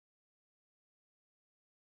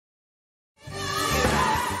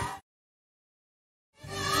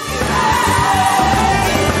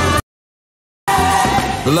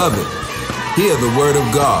Beloved, hear the word of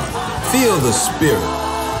God. Feel the Spirit.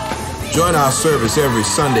 Join our service every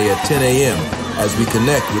Sunday at 10 a.m. as we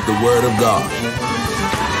connect with the word of God.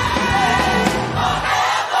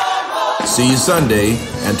 See you Sunday,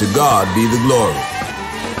 and to God be the glory.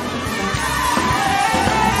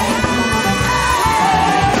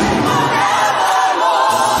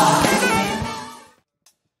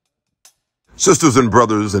 Sisters and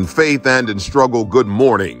brothers in faith and in struggle, good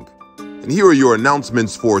morning. And here are your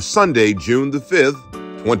announcements for Sunday, June the 5th,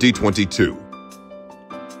 2022.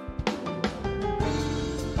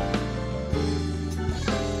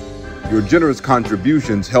 Your generous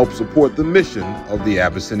contributions help support the mission of the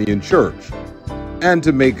Abyssinian Church. And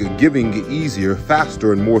to make giving easier,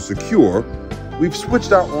 faster, and more secure, we've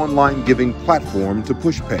switched our online giving platform to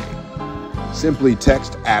PushPay. Simply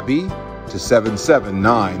text Abby to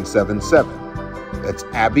 77977. That's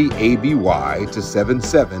Abby, A-B-Y, to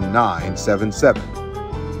 77977.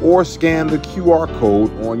 Or scan the QR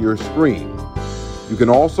code on your screen. You can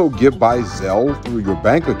also give by Zelle through your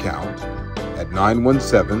bank account at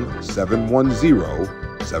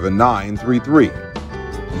 917-710-7933.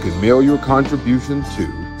 You can mail your contribution to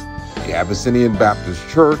the Abyssinian Baptist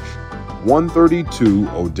Church, 132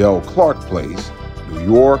 Odell Clark Place, New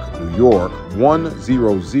York,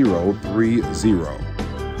 10030.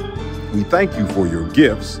 We thank you for your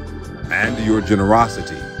gifts and your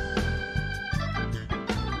generosity.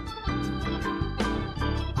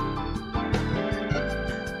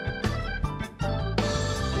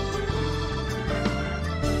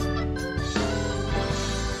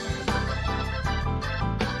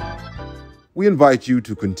 We invite you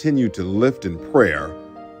to continue to lift in prayer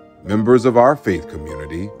members of our faith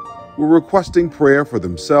community who are requesting prayer for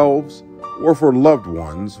themselves or for loved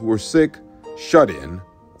ones who are sick, shut in,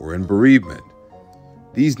 or in bereavement.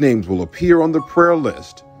 These names will appear on the prayer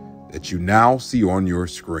list that you now see on your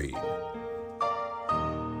screen.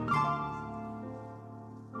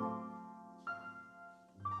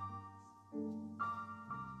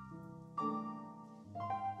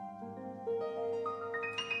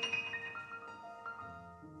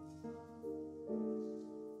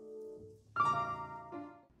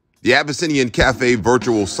 The Abyssinian Cafe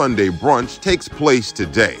Virtual Sunday Brunch takes place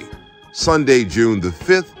today, Sunday, June the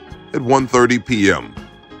 5th at 1:30 p.m.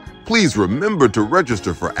 Please remember to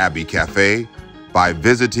register for Abbey Cafe by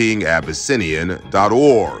visiting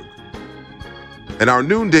Abyssinian.org. And our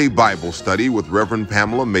noonday Bible study with Reverend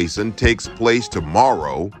Pamela Mason takes place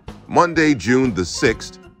tomorrow, Monday, June the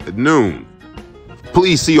 6th at noon.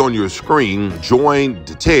 Please see on your screen join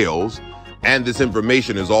details, and this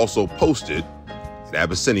information is also posted at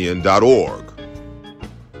Abyssinian.org.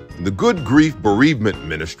 The Good Grief Bereavement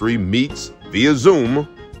Ministry meets via Zoom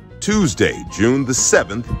Tuesday, June the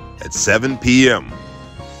 7th at 7 p.m.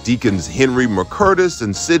 Deacons Henry McCurtis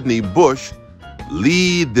and Sidney Bush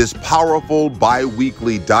lead this powerful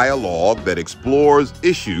bi-weekly dialogue that explores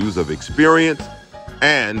issues of experience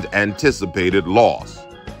and anticipated loss.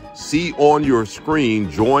 See on your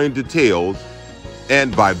screen join details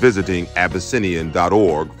and by visiting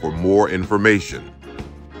Abyssinian.org for more information.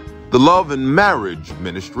 The Love and Marriage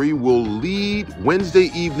Ministry will lead Wednesday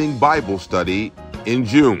evening Bible study in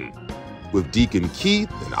June with Deacon Keith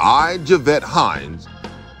and I, Javette Hines,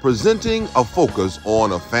 presenting a focus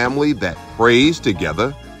on a family that prays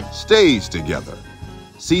together, stays together.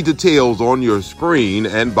 See details on your screen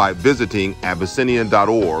and by visiting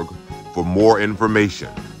Abyssinian.org for more information.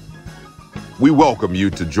 We welcome you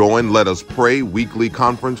to join Let Us Pray weekly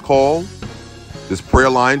conference call. This prayer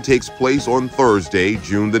line takes place on Thursday,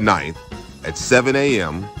 June the 9th at 7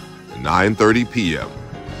 a.m. to 9:30 p.m.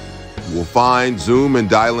 You will find Zoom and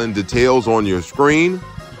dial-in details on your screen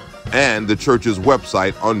and the church's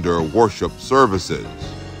website under Worship Services.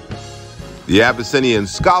 The Abyssinian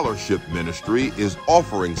Scholarship Ministry is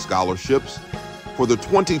offering scholarships for the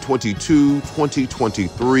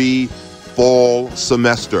 2022-2023 fall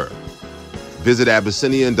semester. Visit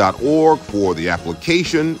Abyssinian.org for the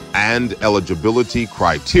application and eligibility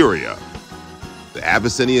criteria. The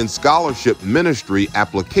Abyssinian Scholarship Ministry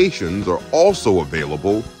applications are also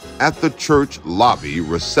available at the church lobby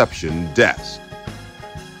reception desk.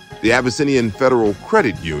 The Abyssinian Federal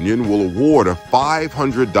Credit Union will award a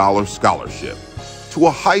 $500 scholarship to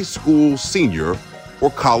a high school senior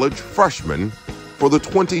or college freshman for the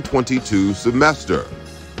 2022 semester.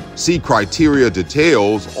 See criteria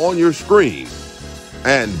details on your screen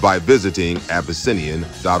and by visiting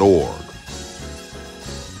Abyssinian.org.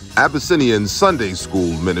 Abyssinian Sunday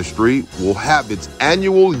School Ministry will have its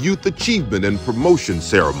annual Youth Achievement and Promotion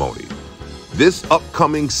Ceremony this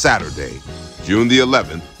upcoming Saturday, June the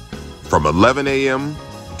 11th, from 11 a.m.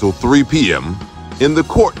 until 3 p.m. in the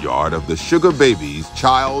courtyard of the Sugar Babies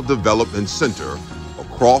Child Development Center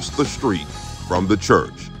across the street from the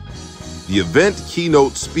church. The event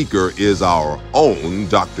keynote speaker is our own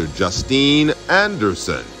Dr. Justine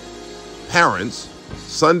Anderson. Parents,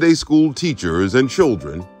 Sunday school teachers, and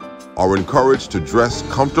children are encouraged to dress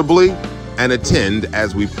comfortably and attend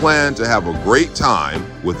as we plan to have a great time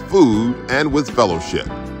with food and with fellowship.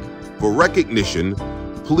 For recognition,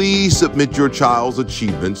 please submit your child's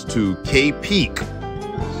achievements to K-Peak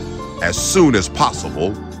as soon as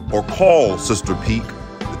possible or call Sister Peak,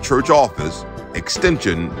 the church office,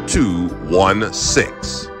 extension 216.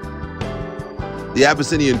 The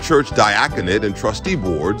Abyssinian Church Diaconate and Trustee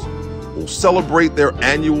Boards will celebrate their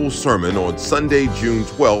annual sermon on Sunday, June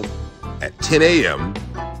 12th at 10 a.m.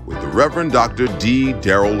 with the Reverend Dr. D.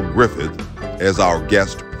 Darrell Griffith as our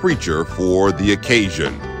guest preacher for the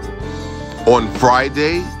occasion. On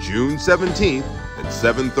Friday, June 17th at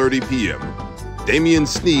 7:30 p.m., Damian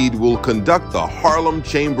Sneed will conduct the Harlem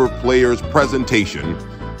Chamber Players presentation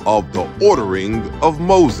of The Ordering of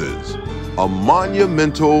Moses, a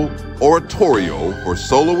monumental oratorio for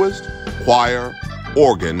soloist, choir,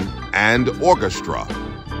 organ, and orchestra.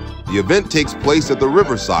 The event takes place at the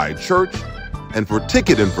Riverside Church, and for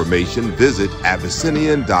ticket information, visit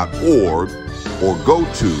Abyssinian.org or go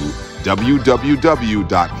to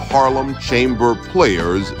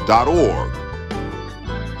www.harlemchamberplayers.org.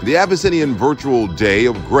 The Abyssinian Virtual Day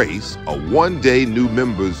of Grace, a one-day new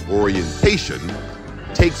members orientation,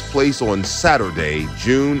 takes place on Saturday,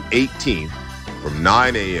 June 18th from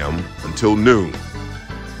 9 a.m. until noon.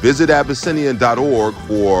 Visit Abyssinian.org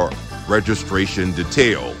for registration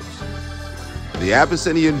details. The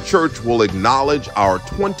Abyssinian Church will acknowledge our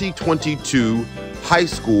 2022 high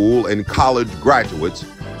school and college graduates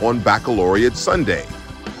on Baccalaureate Sunday,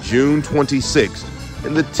 June 26th,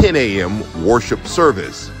 in the 10 a.m. worship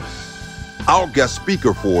service. Our guest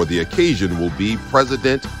speaker for the occasion will be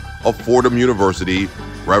President of Fordham University,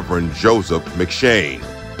 Reverend Joseph McShane.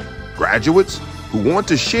 Graduates who want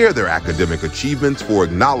to share their academic achievements for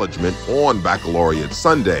acknowledgement on Baccalaureate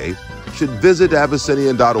Sunday should visit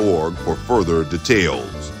Abyssinian.org for further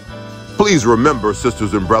details. Please remember,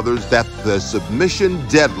 sisters and brothers, that the submission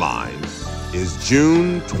deadline is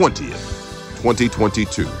June 20th,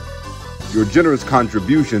 2022. Your generous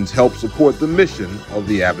contributions help support the mission of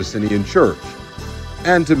the Abyssinian Church.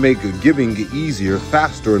 And to make giving easier,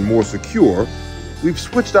 faster, and more secure, we've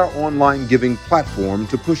switched our online giving platform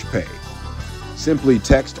to PushPay. Simply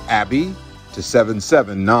text Abby to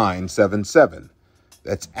 77977.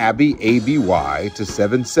 That's Abby, A-B-Y, to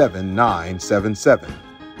 77977.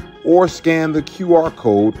 Or scan the QR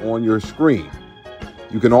code on your screen.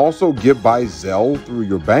 You can also give by Zelle through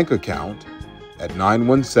your bank account at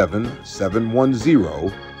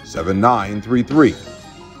 917-710-7933.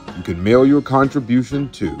 You can mail your contribution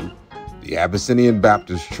to the Abyssinian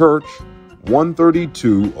Baptist Church,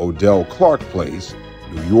 132 Odell Clark Place,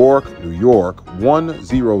 New York,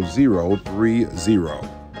 10030.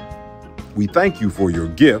 We thank you for your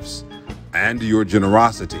gifts and your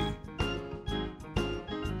generosity.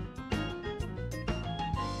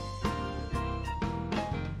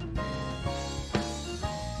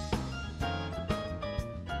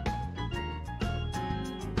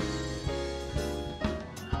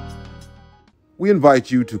 We invite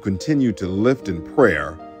you to continue to lift in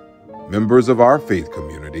prayer members of our faith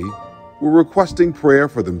community who are requesting prayer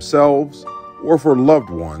for themselves or for loved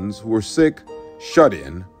ones who are sick, shut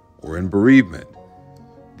in, or in bereavement.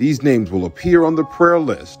 These names will appear on the prayer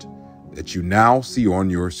list that you now see on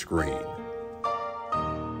your screen.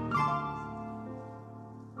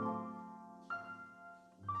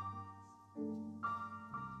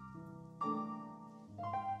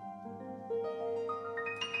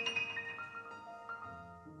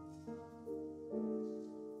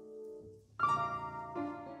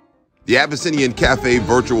 The Abyssinian Cafe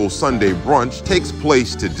Virtual Sunday Brunch takes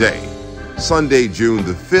place today, Sunday, June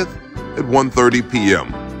the 5th at 1:30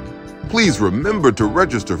 p.m. Please remember to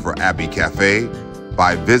register for Abbey Cafe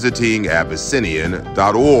by visiting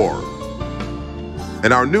Abyssinian.org.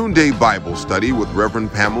 And our noonday Bible study with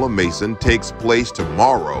Reverend Pamela Mason takes place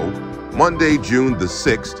tomorrow, Monday, June the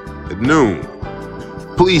 6th at noon.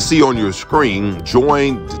 Please see on your screen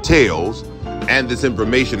join details, and this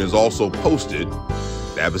information is also posted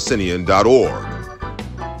Abyssinian.org.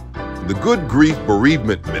 The Good Grief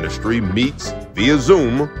Bereavement Ministry meets via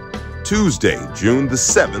Zoom Tuesday, June the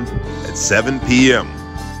 7th at 7 p.m.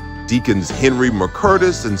 Deacons Henry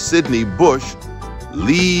McCurtis and Sidney Bush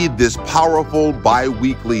lead this powerful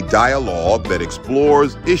bi-weekly dialogue that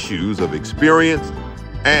explores issues of experienced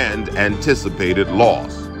and anticipated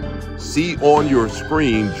loss. See on your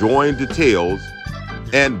screen join details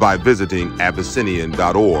and by visiting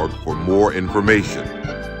Abyssinian.org for more information.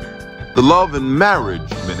 The Love and Marriage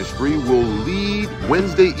Ministry will lead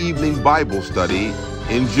Wednesday evening Bible study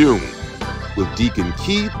in June with Deacon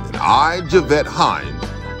Keith and I, Javette Hines,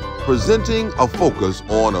 presenting a focus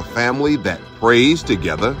on a family that prays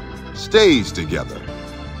together, stays together.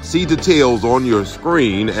 See details on your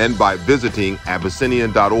screen and by visiting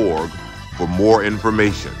Abyssinian.org for more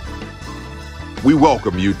information. We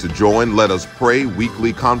welcome you to join Let Us Pray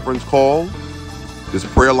weekly conference call. This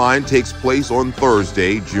prayer line takes place on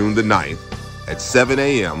Thursday, June the 9th at 7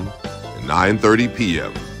 a.m. and 9:30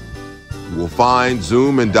 p.m. You will find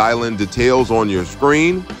Zoom and dial-in details on your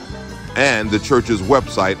screen and the church's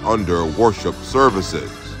website under Worship Services.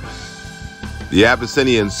 The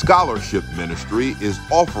Abyssinian Scholarship Ministry is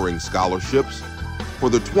offering scholarships for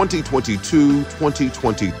the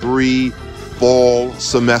 2022-2023 fall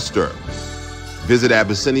semester. Visit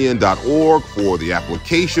Abyssinian.org for the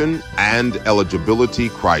application and eligibility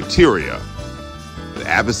criteria. The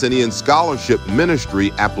Abyssinian Scholarship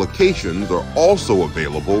Ministry applications are also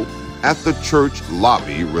available at the church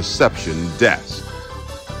lobby reception desk.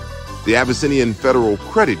 The Abyssinian Federal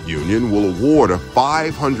Credit Union will award a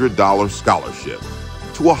 $500 scholarship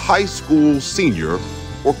to a high school senior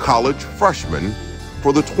or college freshman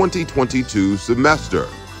for the 2022 semester.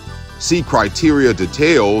 See criteria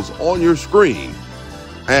details on your screen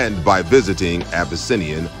and by visiting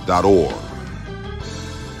Abyssinian.org.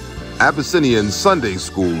 Abyssinian Sunday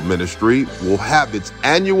School Ministry will have its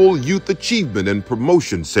annual Youth Achievement and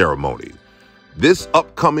Promotion Ceremony this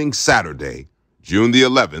upcoming Saturday, June the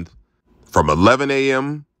 11th, from 11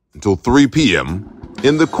 a.m. until 3 p.m.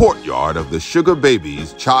 in the courtyard of the Sugar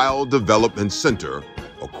Babies Child Development Center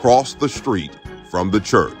across the street from the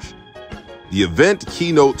church. The event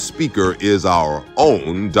keynote speaker is our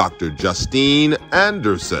own Dr. Justine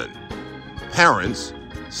Anderson. Parents,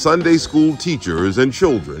 Sunday school teachers, and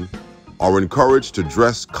children are encouraged to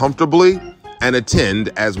dress comfortably and attend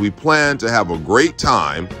as we plan to have a great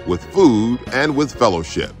time with food and with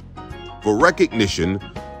fellowship. For recognition,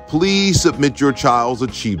 please submit your child's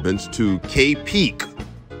achievements to K-Peak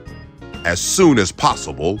as soon as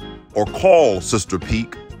possible or call Sister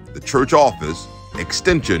Peak, the church office,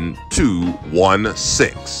 extension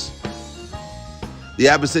 216. The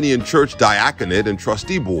Abyssinian Church Diaconate and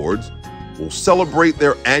Trustee Boards will celebrate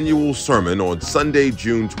their annual sermon on Sunday,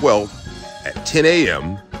 June 12th at 10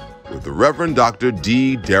 a.m. with the Reverend Dr.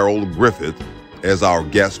 D. Darrell Griffith as our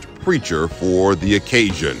guest preacher for the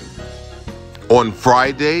occasion. On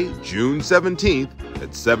Friday, June 17th at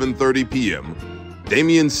 7:30 p.m.,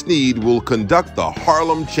 Damian Sneed will conduct the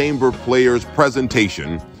Harlem Chamber Players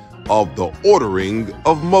presentation of The Ordering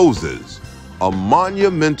of Moses, a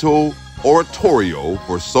monumental oratorio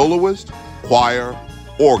for soloist, choir,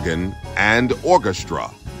 organ, and orchestra.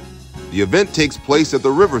 The event takes place at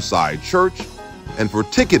the Riverside Church, and for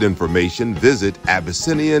ticket information, visit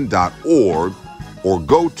Abyssinian.org or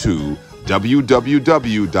go to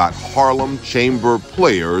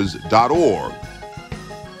www.harlemchamberplayers.org.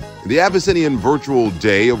 The Abyssinian Virtual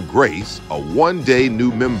Day of Grace, a one-day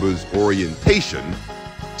new members orientation,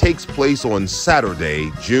 takes place on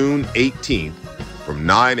Saturday, June 18th from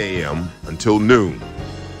 9 a.m. until noon.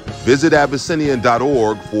 Visit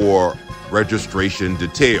Abyssinian.org for registration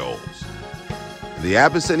details. The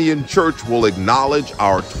Abyssinian Church will acknowledge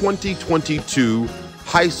our 2022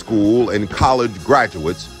 high school and college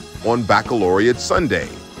graduates on Baccalaureate Sunday,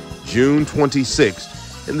 June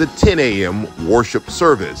 26th in the 10 a.m. worship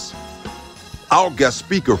service. Our guest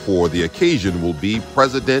speaker for the occasion will be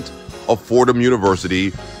President of Fordham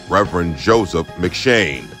University, Reverend Joseph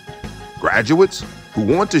McShane. Graduates who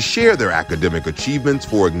want to share their academic achievements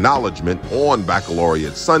for acknowledgement on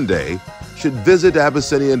Baccalaureate Sunday should visit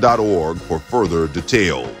Abyssinian.org for further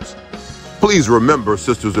details. Please remember,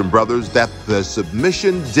 sisters and brothers, that the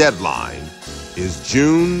submission deadline is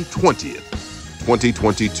June 20th,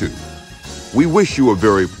 2022. We wish you a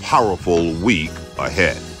very powerful week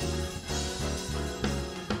ahead.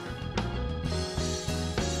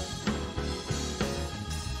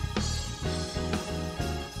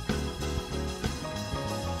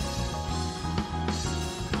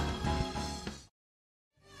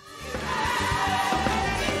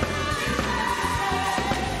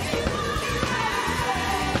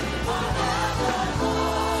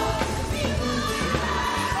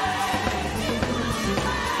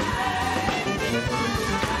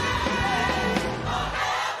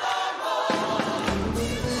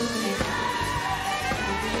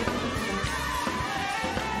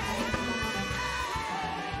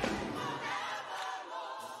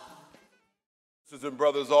 Sisters and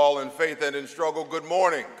brothers, all in faith and in struggle, good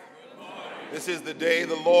morning. Good morning. This is the day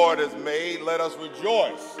the Lord has made. Let us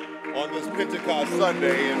rejoice on this Pentecost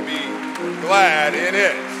Sunday and be glad in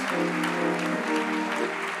it.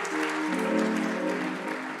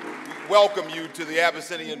 We welcome you to the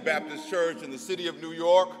Abyssinian Baptist Church in the city of New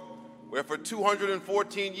York, where for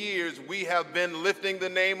 214 years we have been lifting the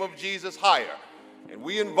name of Jesus higher. And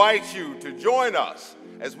we invite you to join us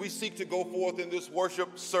as we seek to go forth in this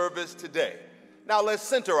worship service today. Now let's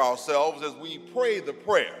center ourselves as we pray the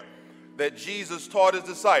prayer that Jesus taught his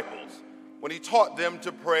disciples when he taught them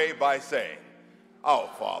to pray by saying, Our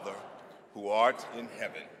Father, who art in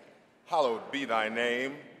heaven, hallowed be thy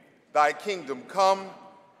name. Thy kingdom come,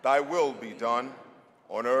 thy will be done,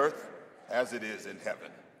 on earth as it is in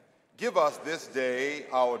heaven. Give us this day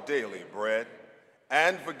our daily bread,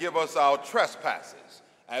 and forgive us our trespasses,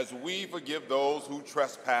 as we forgive those who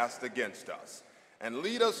trespass against us. And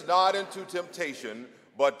lead us not into temptation,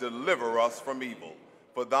 but deliver us from evil.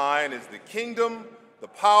 For thine is the kingdom, the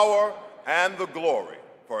power, and the glory,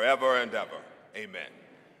 forever and ever. Amen.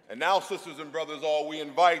 And now, sisters and brothers all, we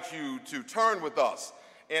invite you to turn with us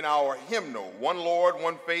in our hymnal, One Lord,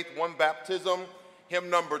 One Faith, One Baptism, hymn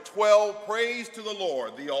number 12, Praise to the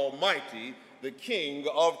Lord, the Almighty, the King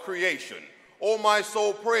of creation. O my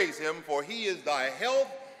soul, praise him, for he is thy health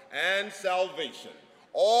and salvation.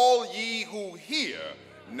 All ye who hear,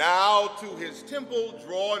 now to his temple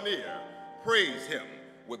draw near. Praise him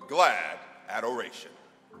with glad adoration.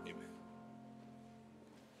 Amen.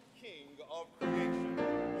 King of creation,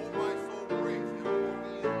 O my soul, praise him, for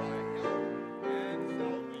he is thy health and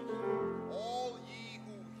salvation. All ye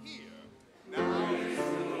who hear, now to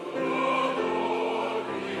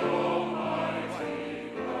the Lord, the Almighty, the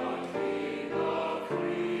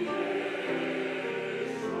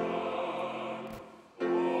King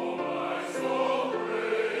of creation. O my soul,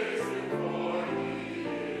 praise him, for he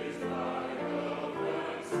is thy health and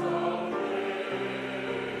salvation.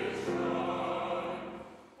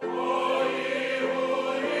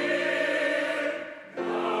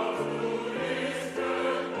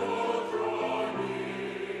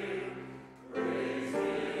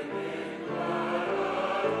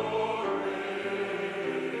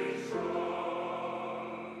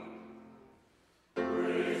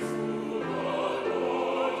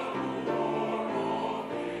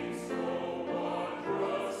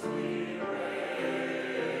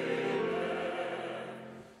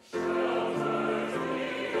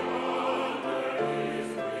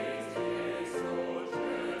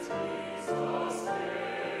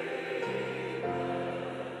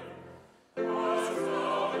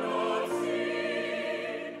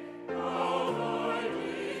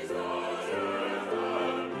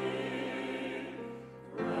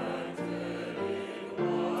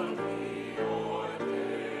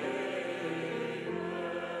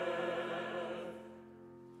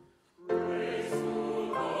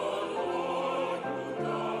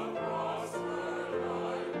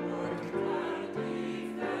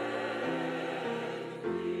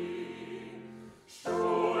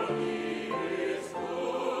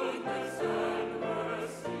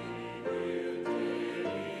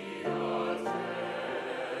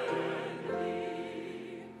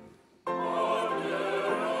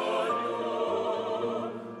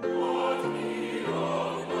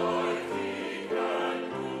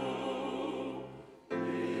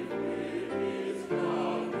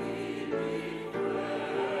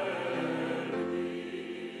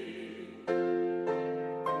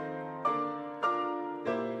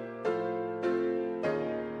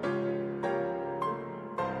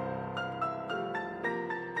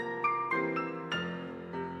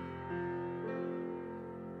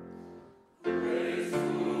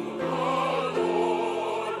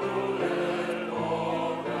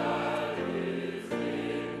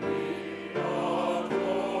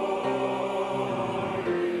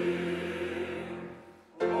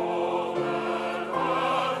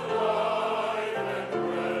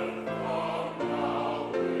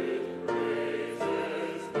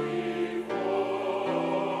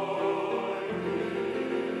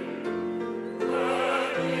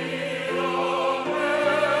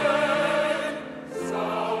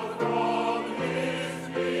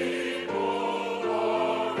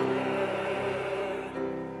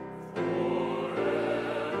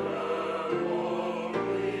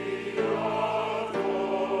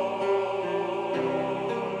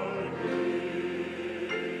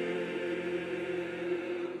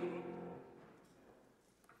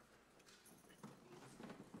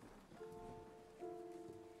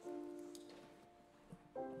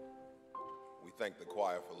 Thank the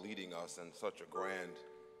choir for leading us in such a grand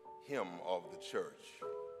hymn of the church.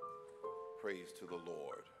 Praise to the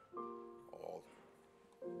Lord. All.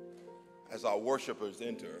 As our worshipers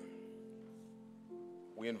enter,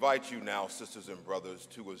 we invite you now, sisters and brothers,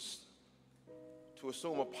 to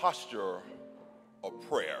assume a posture of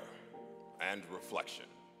prayer and reflection.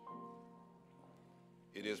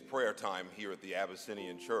 It is prayer time here at the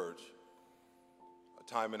Abyssinian Church, a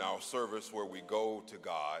time in our service where we go to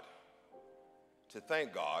God to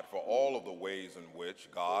thank God for all of the ways in which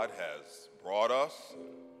God has brought us,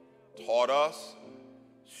 taught us,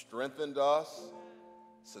 strengthened us,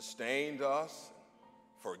 sustained us,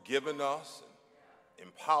 forgiven us,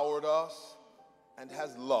 empowered us, and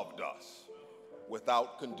has loved us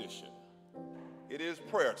without condition. It is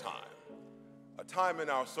prayer time, a time in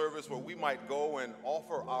our service where we might go and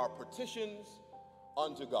offer our petitions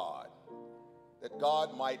unto God, that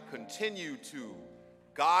God might continue to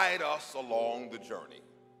guide us along the journey,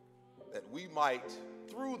 that we might,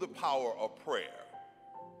 through the power of prayer,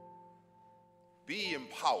 be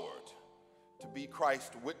empowered to be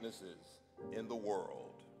Christ's witnesses in the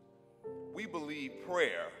world. We believe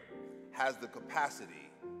prayer has the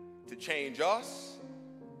capacity to change us,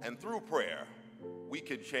 and through prayer, we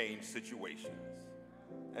can change situations.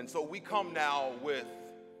 And so we come now with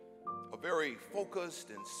a very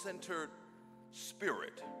focused and centered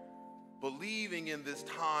spirit, believing in this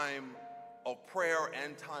time of prayer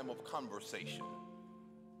and time of conversation,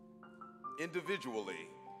 individually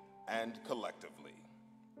and collectively.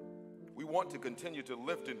 We want to continue to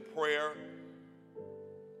lift in prayer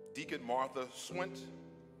Deacon Martha Swint,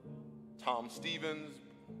 Tom Stevens,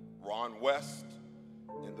 Ron West,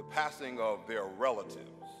 in the passing of their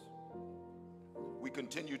relatives. We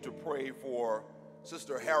continue to pray for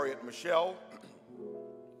Sister Harriet Michelle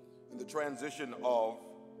in the transition of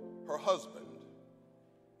her husband.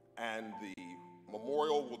 And the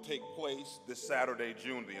memorial will take place this Saturday,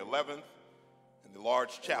 June the 11th, in the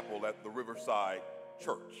large chapel at the Riverside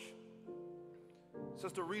Church.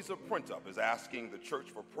 Sister Risa Printup is asking the church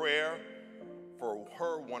for prayer for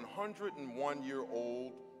her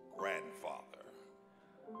 101-year-old grandfather.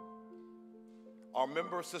 Our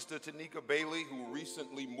member, Sister Tanika Bailey, who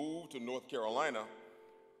recently moved to North Carolina,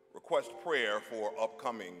 requests prayer for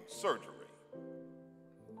upcoming surgery.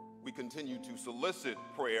 We continue to solicit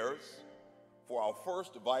prayers for our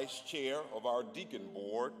first vice chair of our deacon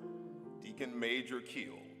board, Deacon Major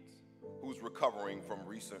Keels, who's recovering from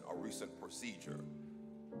a recent procedure.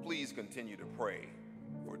 Please continue to pray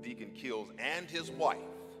for Deacon Keels and his wife.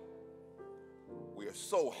 We are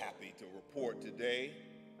so happy to report today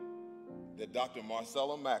that Dr.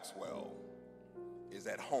 Marcella Maxwell is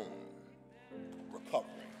at home recovering.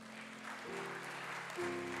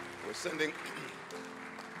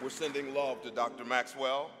 We're sending love to Dr.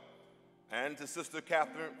 Maxwell and to Sister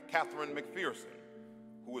Catherine McPherson,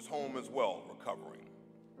 who is home as well recovering.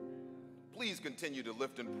 Please continue to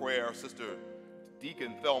lift in prayer Sister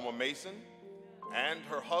Deacon Thelma Mason and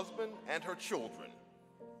her husband and her children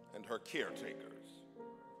and her caretakers.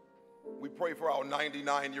 We pray for our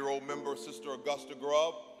 99-year-old member, Sister Augusta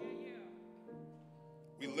Grubb.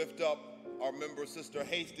 We lift up our member, Sister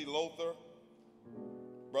Hasty Lothar,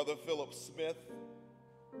 Brother Philip Smith,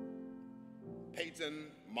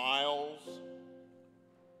 Peyton Miles.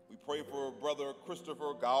 We pray for Brother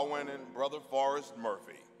Christopher Gowan and Brother Forrest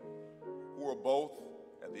Murphy, who are both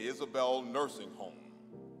at the Isabel Nursing Home.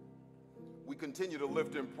 We continue to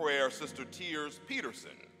lift in prayer Sister Tears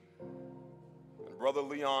Peterson and Brother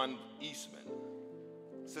Leon Eastman,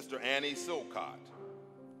 Sister Annie Silcott,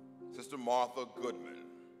 Sister Martha Goodman.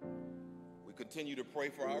 We continue to pray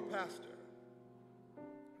for our pastor,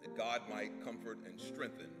 that God might comfort and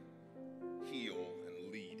strengthen, heal,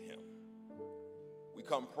 and lead him. We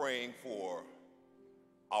come praying for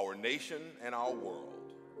our nation and our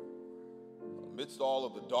world. Amidst all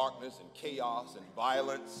of the darkness and chaos and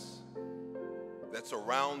violence that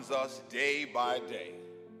surrounds us day by day,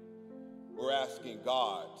 we're asking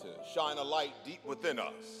God to shine a light deep within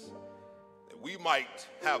us, that we might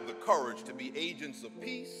have the courage to be agents of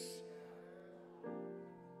peace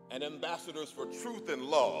and ambassadors for truth and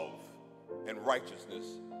love and righteousness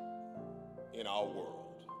in our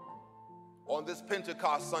world. On this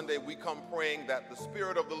Pentecost Sunday, we come praying that the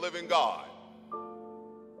Spirit of the living God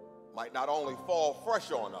might not only fall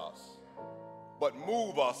fresh on us, but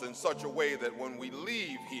move us in such a way that when we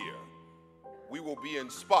leave here, we will be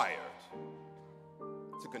inspired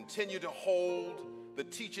to continue to hold the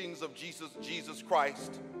teachings of Jesus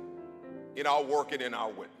Christ in our work and in our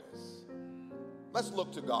witness. Let's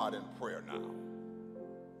look to God in prayer now.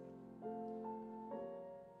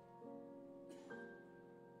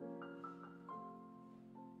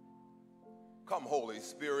 Come, Holy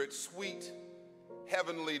Spirit, sweet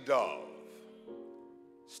heavenly dove,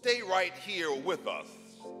 stay right here with us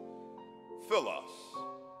fill us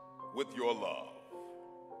with your love.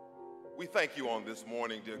 We thank you on this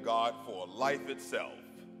morning, dear God, for life itself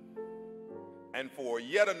and for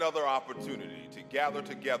yet another opportunity to gather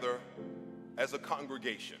together as a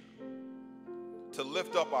congregation to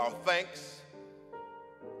lift up our thanks,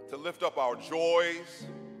 to lift up our joys,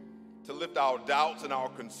 to lift our doubts and our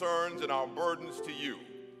concerns and our burdens to you,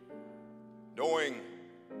 knowing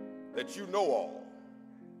that you know all,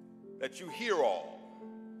 that you hear all,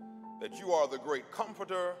 that you are the great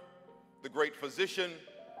comforter, the great physician,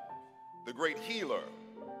 the great healer.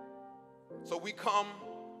 So we come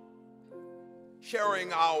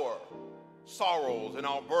sharing our sorrows and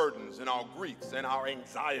our burdens and our griefs and our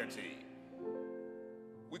anxiety.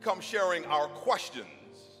 We come sharing our questions.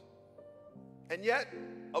 And yet,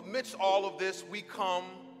 amidst all of this, we come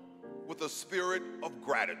with a spirit of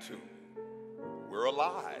gratitude. We're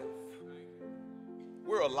alive.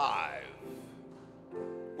 We're alive.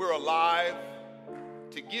 We're alive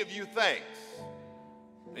to give you thanks.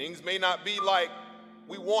 Things may not be like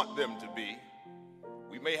we want them to be.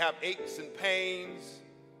 We may have aches and pains.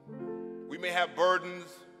 We may have burdens.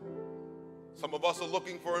 Some of us are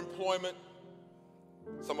looking for employment.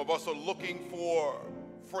 Some of us are looking for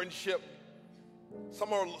friendship.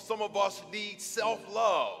 Some of us need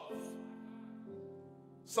self-love.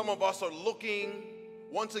 Some of us are looking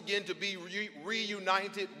once again to be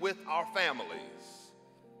reunited with our families.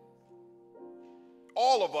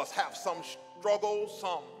 All of us have some struggle,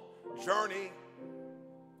 some journey,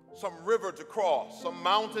 some river to cross, some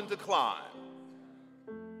mountain to climb.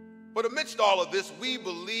 But amidst all of this, we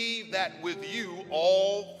believe that with you,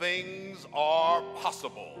 all things are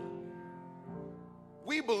possible.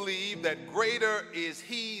 We believe that greater is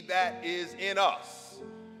he that is in us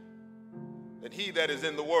than he that is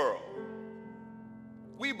in the world.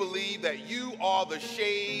 We believe that you are the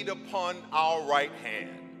shade upon our right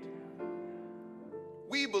hand.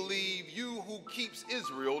 We believe you who keeps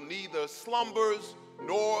Israel neither slumbers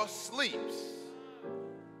nor sleeps.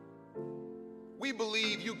 We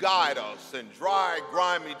believe you guide us in dry,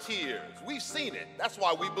 grimy tears. We've seen it. That's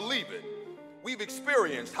why we believe it. We've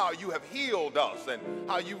experienced how you have healed us and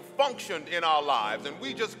how you functioned in our lives. And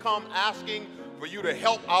we just come asking for you to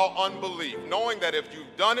help our unbelief, knowing that if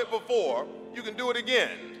you've done it before, you can do it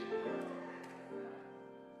again.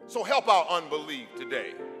 So help our unbelief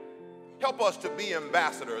today. Help us to be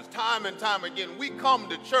ambassadors. Time and time again, we come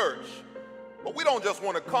to church, but we don't just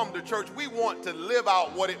want to come to church. We want to live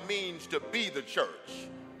out what it means to be the church,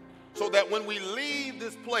 so that when we leave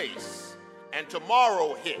this place and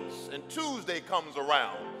tomorrow hits and Tuesday comes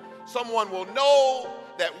around, someone will know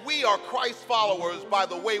that we are Christ followers by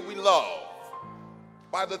the way we love,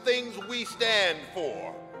 by the things we stand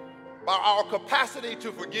for, by our capacity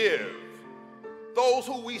to forgive. Those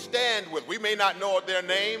who we stand with, we may not know their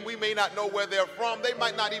name, we may not know where they're from, they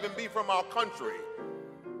might not even be from our country.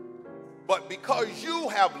 But because you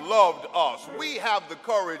have loved us, we have the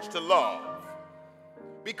courage to love.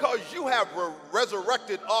 Because you have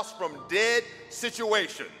resurrected us from dead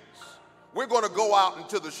situations, we're going to go out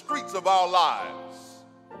into the streets of our lives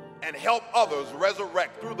and help others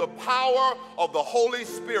resurrect through the power of the Holy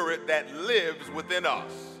Spirit that lives within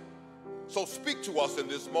us. So speak to us in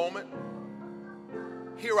this moment.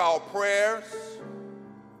 Hear our prayers.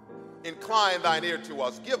 Incline thine ear to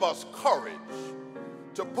us. Give us courage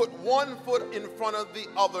to put one foot in front of the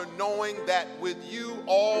other, knowing that with you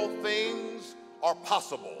all things are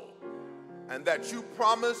possible, and that you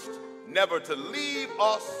promised never to leave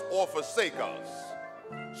us or forsake us.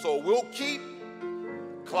 So we'll keep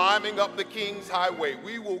climbing up the King's highway.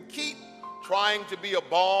 We will keep trying to be a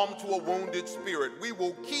balm to a wounded spirit. We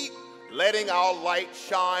will keep letting our light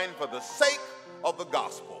shine for the sake of the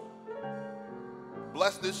gospel.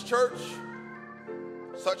 Bless this church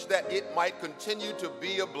such that it might continue to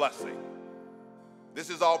be a blessing. This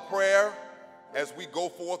is our prayer as we go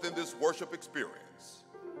forth in this worship experience,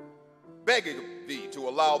 begging thee to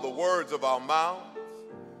allow the words of our mouths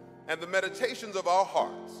and the meditations of our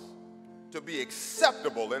hearts to be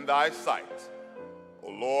acceptable in thy sight, O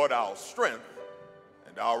Lord, our strength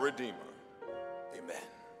and our Redeemer. Amen.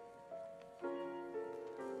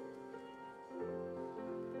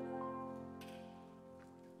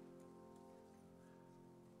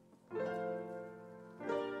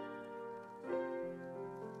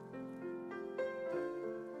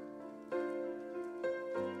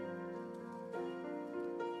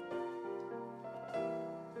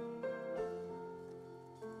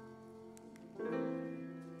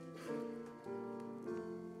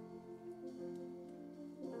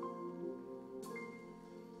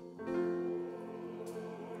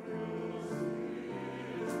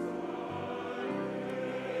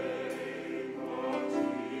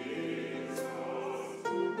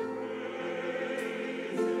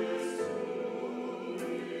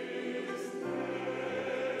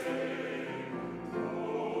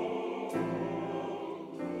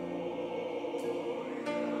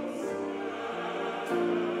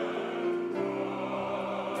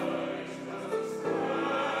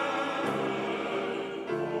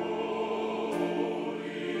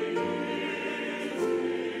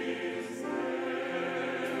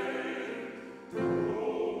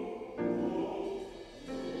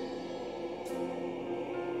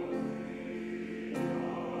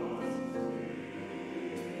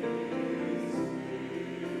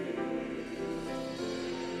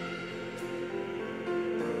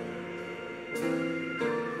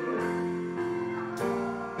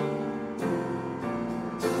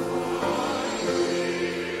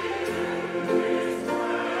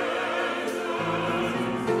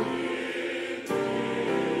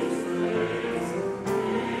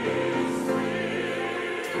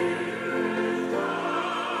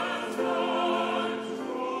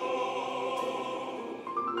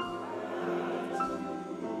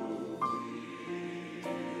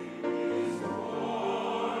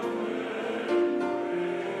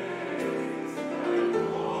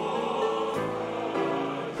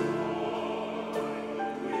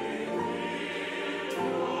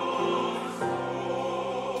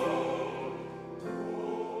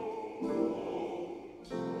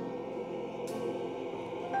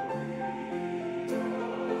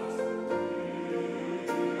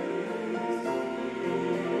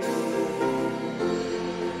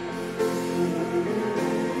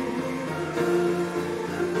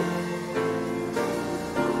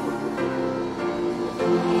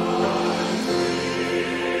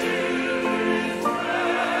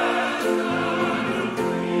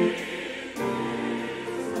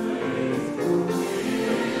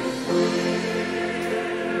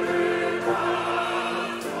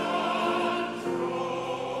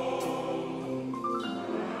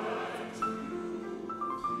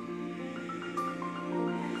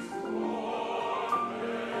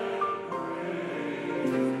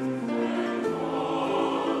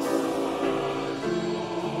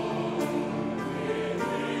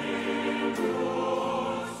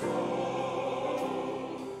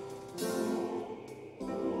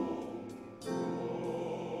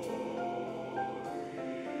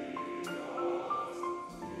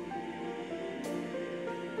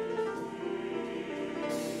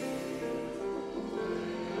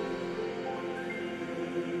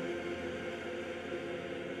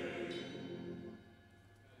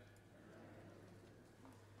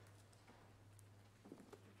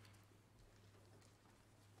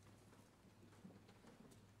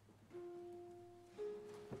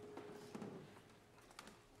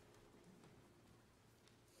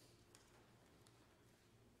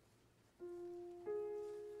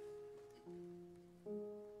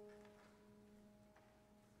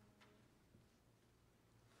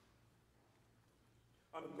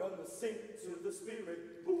 I'm gonna sing to the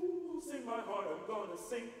Spirit moves in my heart. I'm gonna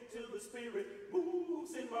sing till the Spirit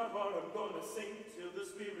moves in my heart. I'm gonna sing till the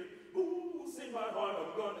Spirit moves in my heart.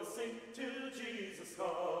 I'm gonna sing till Jesus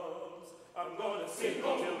comes. I'm gonna sing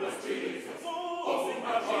till the Spirit moves in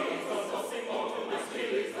my heart. I'm gonna sing till the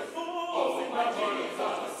Spirit moves in my heart. I'm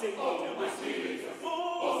gonna sing till the Spirit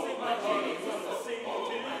moves in my heart. I'm gonna sing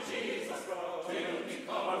till Jesus comes.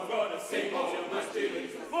 I'm gonna sing till the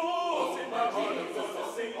Spirit moves in my heart. I'm gonna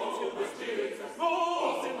sing till the Spirit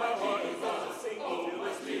moves in my heart. I'm gonna sing till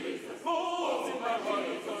the Spirit moves in my heart.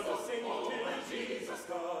 I'm gonna sing till Jesus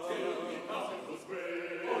comes. Till He comes. It was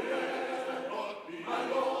great. Oh yeah, not me. My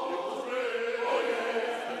Lord. It was great. Oh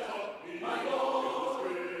yeah, not me. My Lord. It was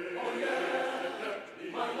great. Oh yeah, kept me.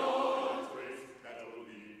 My Lord. His grace that'll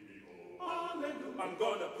lead me home. Hallelujah. I'm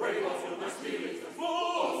gonna pray till the Spirit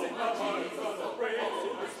moves in my heart. I'm gonna pray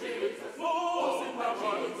till the Spirit moves in my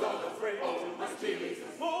heart. I'm gonna pray till the Spirit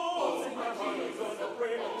moves in my heart. I'm gonna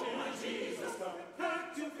pray till Jesus comes.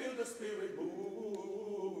 Can't you feel the Spirit move?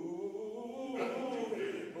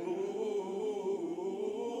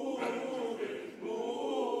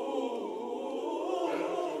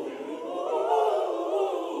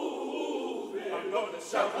 I'm gonna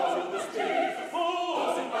shout till the Spirit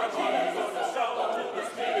moves in my heart. I'm gonna shout till the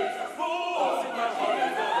Spirit moves in my heart.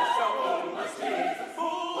 I'm gonna shout till the Spirit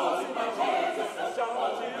moves in my heart. I'm gonna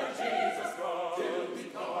shout till Jesus comes.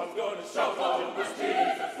 I'm gonna shout till the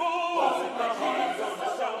Spirit moves in my heart. I'm gonna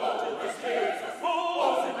shout till the Spirit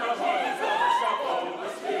moves in my heart. I'm gonna shout till the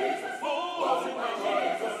Spirit moves in my heart.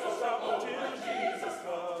 I'm gonna shout till Jesus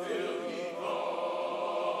comes. Till He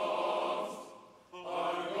comes,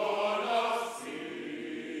 I'm gonna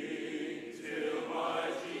sing till my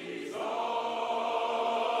Jesus, till He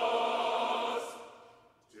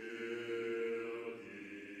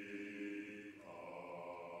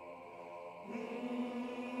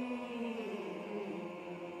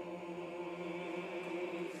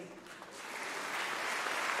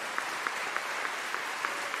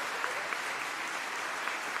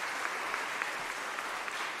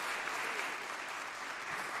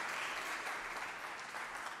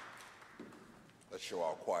Let's show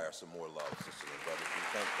our choir some more love, sisters and brothers. We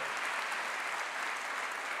thank them.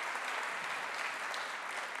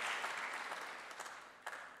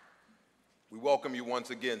 We welcome you once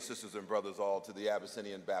again, sisters and brothers, all to the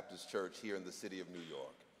Abyssinian Baptist Church here in the city of New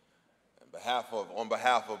York. On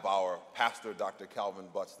behalf of our pastor, Dr. Calvin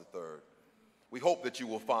Butts III, we hope that you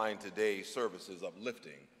will find today's services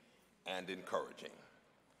uplifting and encouraging.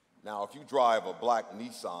 Now, if you drive a black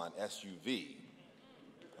Nissan SUV,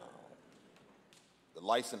 the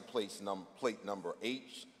license plate number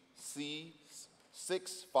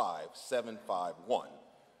HC65751,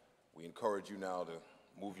 we encourage you now to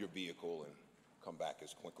move your vehicle and come back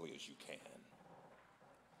as quickly as you can.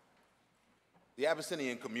 The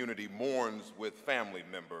Abyssinian community mourns with family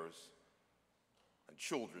members and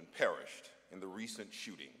children perished in the recent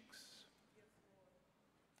shootings.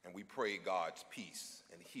 And we pray God's peace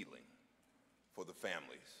and healing for the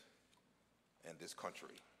families and this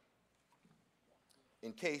country.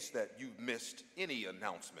 In case that you've missed any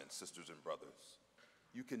announcements, sisters and brothers,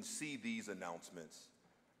 you can see these announcements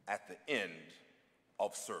at the end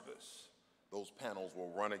of service. Those panels will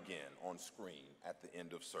run again on screen at the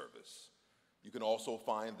end of service. You can also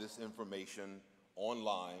find this information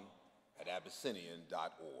online at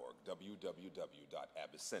abyssinian.org,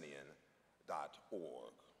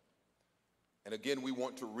 www.abyssinian.org. And again, we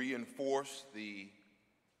want to reinforce the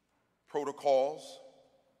protocols.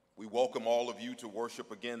 We welcome all of you to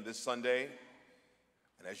worship again this Sunday.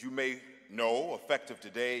 And as you may know, effective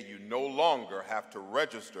today, you no longer have to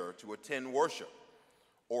register to attend worship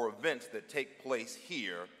or events that take place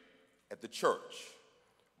here at the church.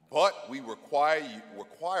 But we require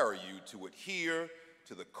you to adhere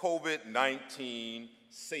to the COVID-19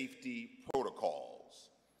 safety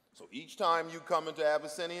protocols. So each time you come into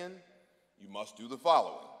Abyssinian, you must do the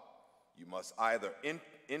following. You must either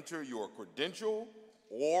enter your credential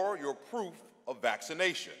or your proof of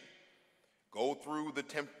vaccination. Go through the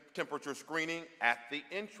temperature screening at the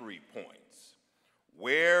entry points.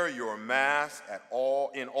 Wear your mask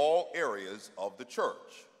in all areas of the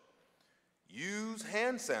church. Use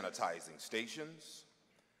hand sanitizing stations.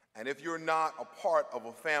 And if you're not a part of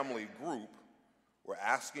a family group, we're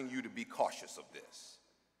asking you to be cautious of this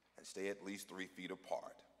and stay at least 3 feet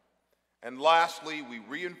apart. And lastly, we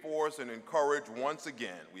reinforce and encourage once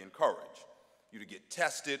again, we encourage you to get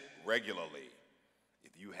tested regularly.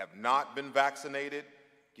 If you have not been vaccinated,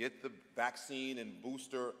 get the vaccine and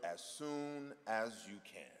booster as soon as you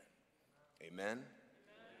can. Amen?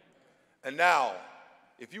 And now,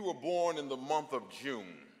 If you were born in the month of June,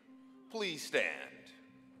 please stand.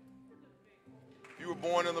 If you were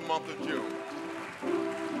born in the month of June.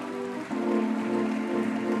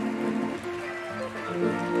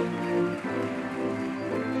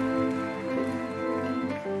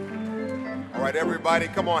 All right, everybody,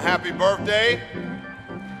 come on, happy birthday.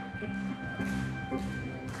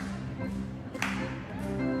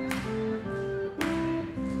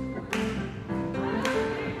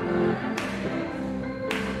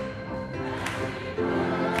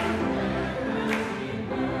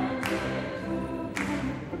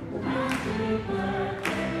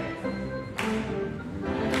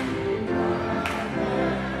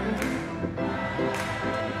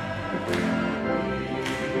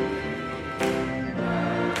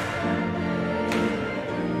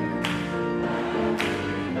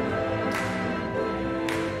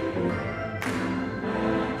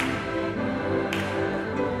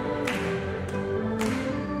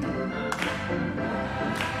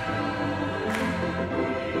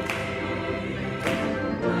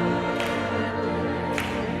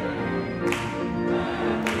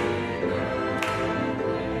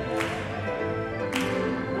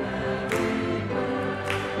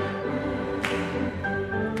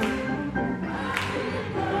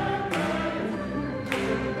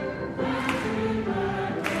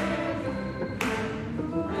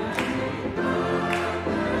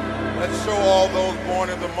 Let's show all those born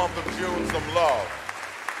in the month of June some love.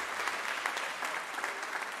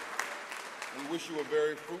 We wish you a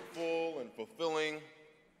very fruitful and fulfilling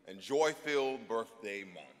and joy-filled birthday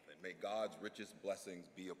month, and may God's richest blessings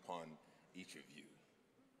be upon each of you.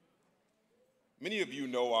 Many of you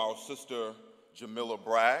know our sister Jamila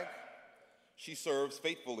Bragg. She serves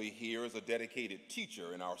faithfully here as a dedicated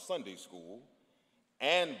teacher in our Sunday school,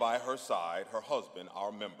 and by her side, her husband,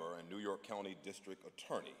 our member and New York County District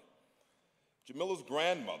Attorney. Jamila's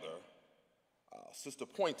grandmother, Sister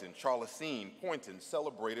Poynton, Charlesine Poynton,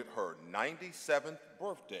 celebrated her 97th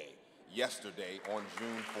birthday yesterday on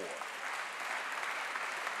June 4th.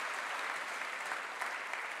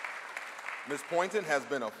 Ms. Poynton has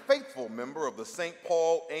been a faithful member of the St.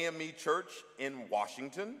 Paul AME Church in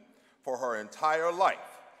Washington for her entire life,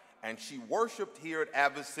 and she worshiped here at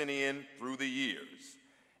Abyssinian through the years.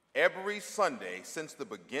 Every Sunday since the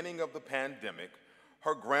beginning of the pandemic,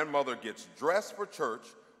 her grandmother gets dressed for church,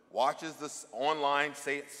 watches this online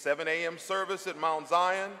 7 a.m. service at Mount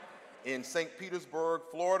Zion in St. Petersburg,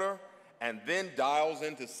 Florida, and then dials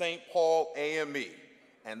into St. Paul AME.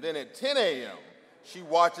 And then at 10 a.m., she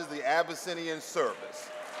watches the Abyssinian service.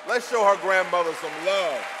 Let's show her grandmother some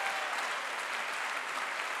love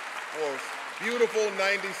for her beautiful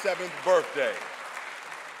 97th birthday.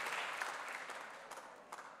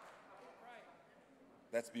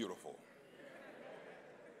 That's beautiful.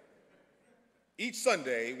 Each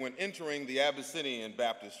Sunday, when entering the Abyssinian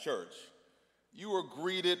Baptist Church, you are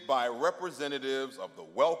greeted by representatives of the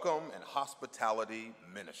Welcome and Hospitality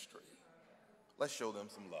Ministry. Let's show them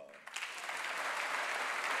some love.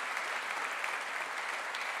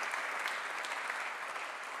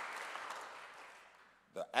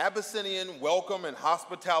 The Abyssinian Welcome and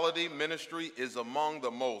Hospitality Ministry is among the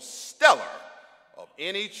most stellar of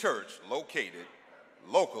any church located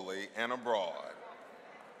locally and abroad.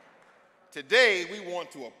 Today, we want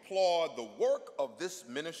to applaud the work of this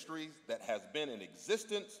ministry that has been in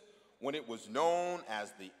existence when it was known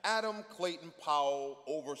as the Adam Clayton Powell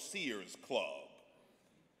Overseers Club.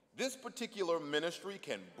 This particular ministry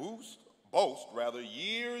can boast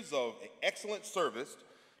years of excellent service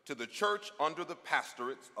to the church under the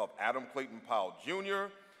pastorates of Adam Clayton Powell Jr.,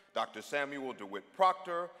 Dr. Samuel DeWitt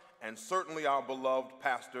Proctor, and certainly our beloved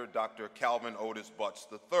pastor, Dr. Calvin Otis Butts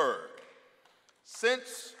III.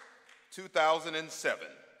 Since 2007,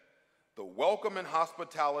 the Welcome and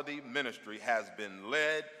Hospitality Ministry has been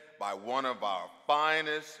led by one of our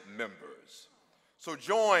finest members. So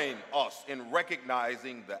join us in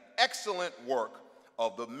recognizing the excellent work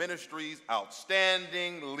of the ministry's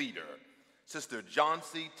outstanding leader, Sister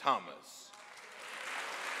Johnsey Thomas.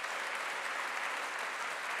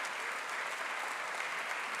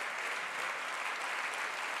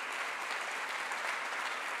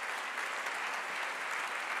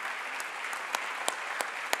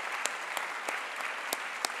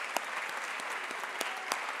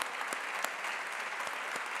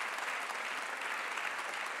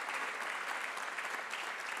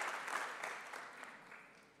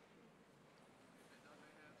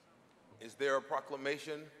 Is there a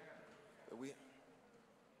proclamation that we...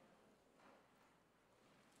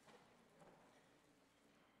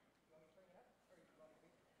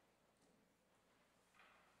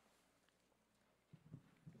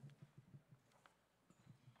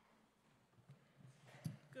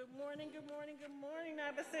 Good morning,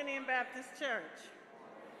 Abyssinian Baptist Church.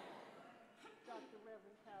 Dr.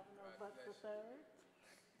 Reverend Kavanaugh Butts III.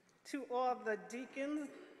 To all the deacons,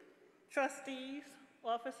 trustees,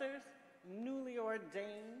 officers, newly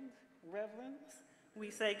ordained reverends, we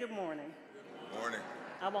say good morning. Good morning.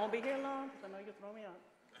 I won't be here long because I know you'll throw me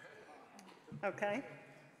out. Okay.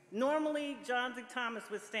 Normally, John Z. Thomas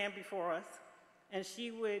would stand before us and she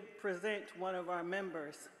would present one of our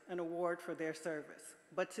members an award for their service.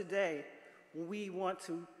 But today, we want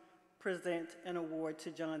to present an award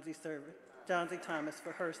to John Z. Thomas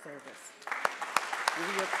for her service.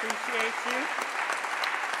 We appreciate you.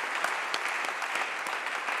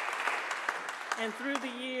 And through the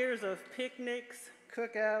years of picnics,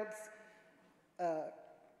 cookouts,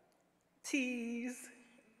 teas,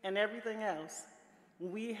 and everything else,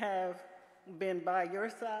 we have been by your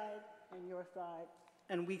side,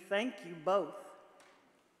 and we thank you both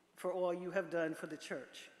for all you have done for the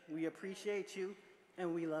church. We appreciate you,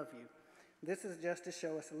 and we love you. This is just to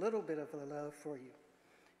show us a little bit of the love for you.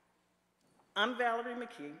 I'm Valerie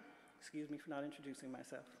McKee. Excuse me for not introducing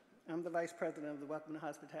myself. I'm the Vice President of the Welcome to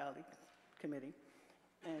Hospitality Committee,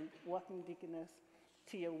 and Walking Deaconess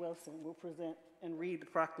Tia Wilson will present and read the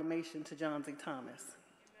proclamation to John Z. Thomas.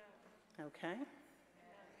 Okay?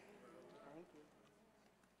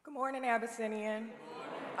 Good morning, Abyssinian.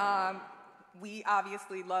 We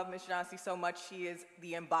obviously love Ms. Johnsey so much. She is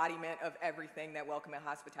the embodiment of everything that Welcome and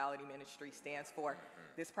Hospitality Ministry stands for.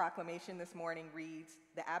 This proclamation this morning reads,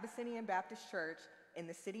 the Abyssinian Baptist Church in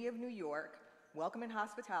the City of New York, Welcome and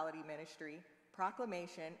Hospitality Ministry,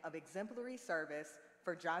 proclamation of exemplary service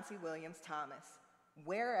for Johnsey Williams Thomas.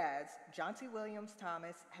 Whereas Johnsey Williams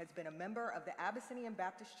Thomas has been a member of the Abyssinian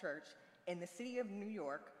Baptist Church in the City of New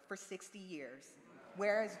York for 60 years.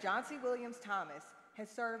 Whereas Johnsey Williams Thomas has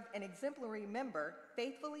served an exemplary member,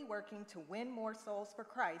 faithfully working to win more souls for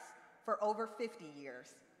Christ for over 50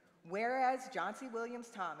 years. Whereas Johnsey Williams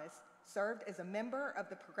Thomas served as a member of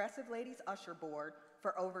the Progressive Ladies Usher Board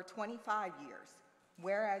for over 25 years.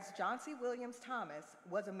 Whereas Johnsey Williams Thomas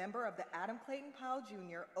was a member of the Adam Clayton Powell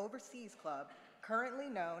Jr. Overseas Club, currently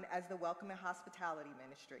known as the Welcome and Hospitality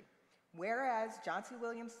Ministry. Whereas Johnsey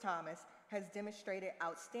Williams Thomas has demonstrated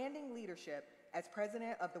outstanding leadership as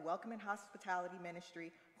president of the Welcome and Hospitality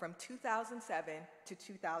Ministry from 2007 to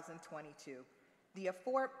 2022.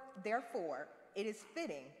 Therefore, it is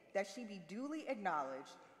fitting that she be duly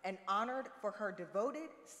acknowledged and honored for her devoted,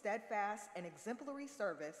 steadfast, and exemplary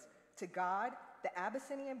service to God, the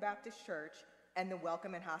Abyssinian Baptist Church, and the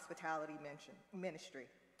Welcome and Hospitality Ministry.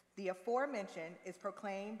 The aforementioned is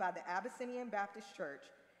proclaimed by the Abyssinian Baptist Church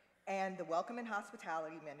and the Welcome and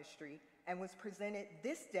Hospitality Ministry and was presented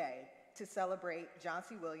this day to celebrate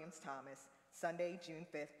Johnsey Williams Thomas, Sunday, June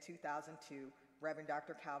 5th, 2002, Reverend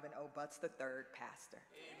Dr. Calvin O. Butts III, pastor.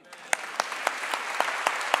 Amen.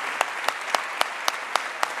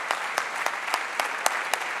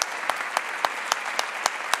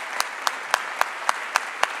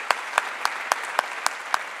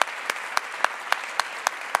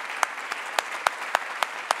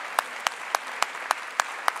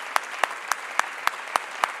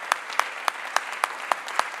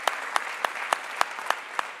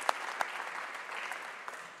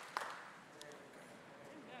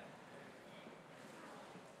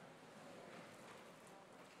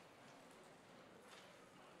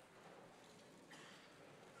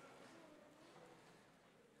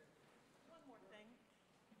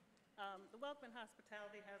 The Welcome and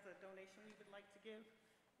Hospitality has a donation we would like to give,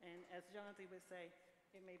 and as Johnsey would say,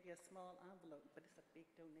 it may be a small envelope, but it's a big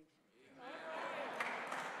donation.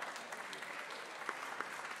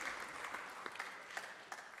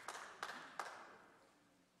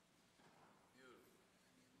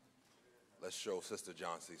 Let's show Sister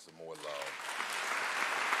Johnsey some more love.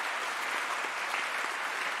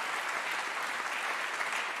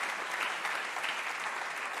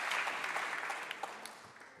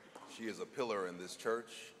 She is a pillar in this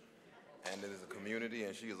church and in the community,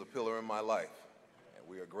 and she is a pillar in my life. And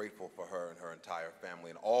we are grateful for her and her entire family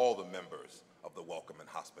and all the members of the Welcome and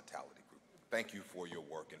Hospitality Group. Thank you for your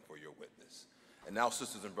work and for your witness. And now,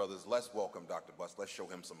 sisters and brothers, let's welcome Dr. Butts. Let's show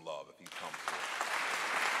him some love if he comes here.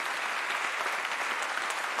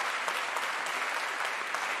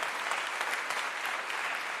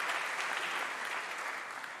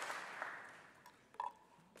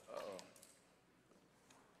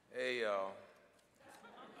 Hey, y'all.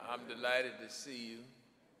 I'm delighted to see you.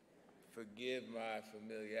 Forgive my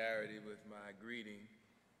familiarity with my greeting,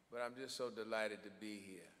 but I'm just so delighted to be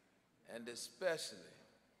here, and especially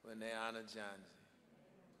when they honor Johnsey.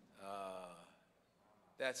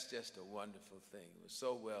 That's just a wonderful thing. It was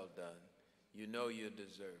so well done. You know you're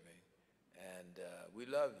deserving. And we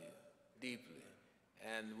love you deeply.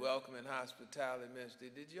 And welcome and hospitality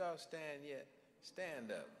ministry. Did y'all stand yet?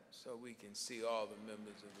 Stand up so we can see all the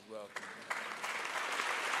members of the welcome.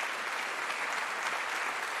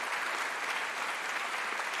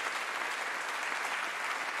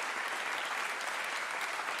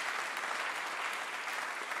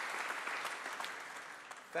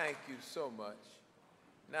 Thank you so much.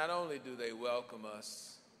 Not only do they welcome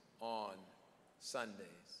us on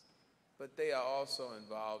Sundays, but they are also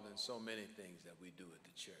involved in so many things that we do at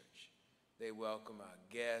the church. They welcome our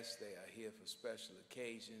guests. They are here for special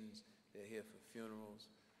occasions. They're here for funerals.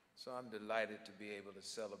 So I'm delighted to be able to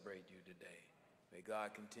celebrate you today. May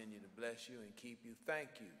God continue to bless you and keep you.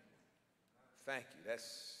 Thank you. Thank you.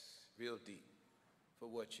 That's real deep for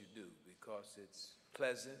what you do, because it's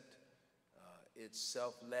pleasant. It's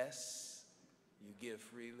selfless. You give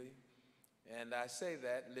freely. And I say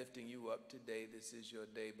that lifting you up today. This is your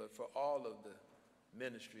day. But for all of the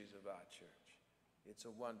ministries of our church, it's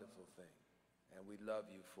a wonderful thing. And we love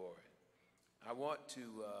you for it. I want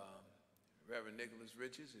to, Reverend Nicholas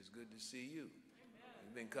Richards, it's good to see you. Amen.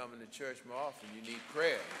 You've been coming to church more often. You need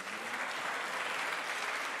prayer.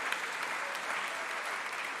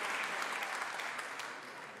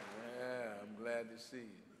 Yeah, I'm glad to see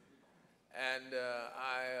you. And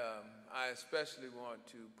I especially want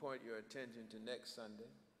to point your attention to next Sunday,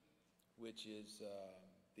 which is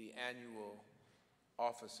the annual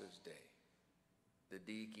Officers' Day, the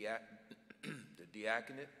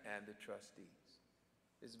diaconate and the trustees.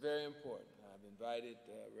 It's very important. I've invited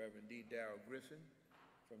Reverend D. Darrell Griffin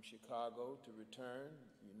from Chicago to return.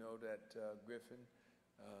 You know that Griffin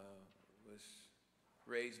was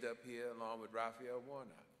raised up here along with Raphael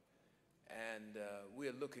Warnock. And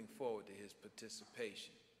we're looking forward to his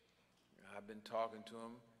participation. I've been talking to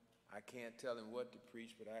him. I can't tell him what to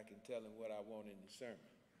preach, but I can tell him what I want in the sermon.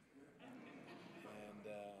 And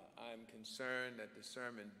I'm concerned that the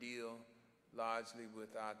sermon deal largely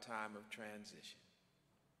with our time of transition.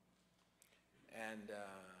 And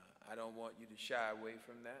I don't want you to shy away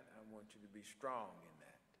from that. I want you to be strong in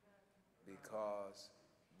that, because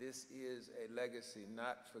this is a legacy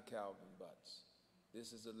not for Calvin Butts.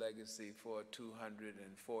 This is a legacy for a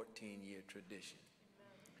 214-year tradition.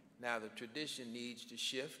 Now, the tradition needs to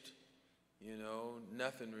shift. You know,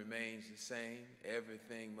 nothing remains the same.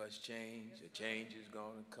 Everything must change. A change is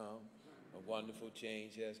going to come. A wonderful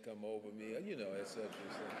change has come over me. You know, etc.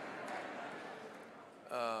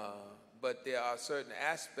 But there are certain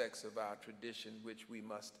aspects of our tradition which we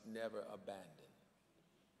must never abandon.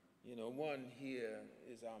 You know, one here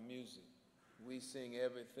is our music. We sing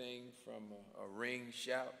everything from a ring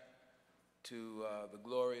shout to the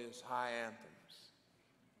glorious high anthems,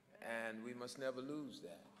 and we must never lose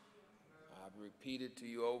that. I've repeated to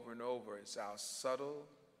you over and over, it's our subtle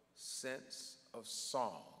sense of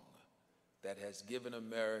song that has given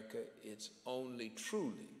America its only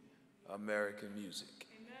truly American music.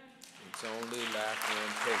 Amen. Its only laughter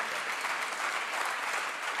and pathos.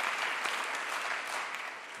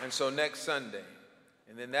 And so next Sunday,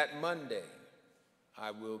 and then that Monday, I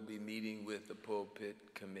will be meeting with the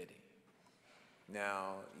pulpit committee.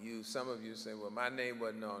 Now, some of you say, well, my name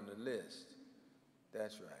wasn't on the list.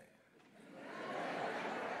 That's right.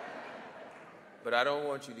 But I don't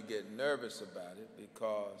want you to get nervous about it,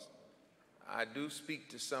 because I do speak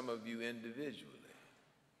to some of you individually,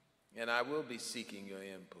 and I will be seeking your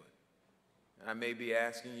input. I may be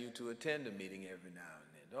asking you to attend a meeting every now and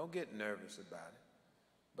then. Don't get nervous about it.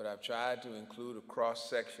 But I've tried to include a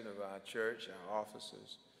cross-section of our church, our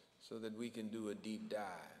officers, so that we can do a deep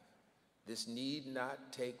dive. This need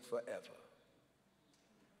not take forever.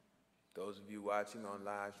 Those of you watching on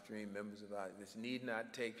live stream, members of this need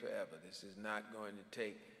not take forever. This is not going to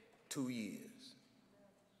take 2 years.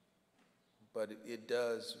 But it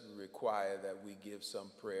does require that we give some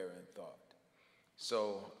prayer and thought.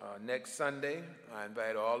 So next Sunday, I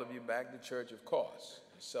invite all of you back to church, of course,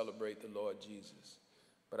 to celebrate the Lord Jesus.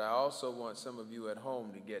 But I also want some of you at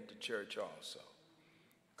home to get to church also.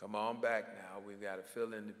 Come on back now. We've got to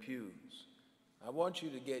fill in the pews. I want you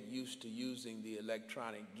to get used to using the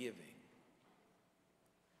electronic giving.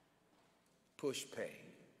 Push pay.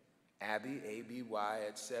 Abby, A-B-Y,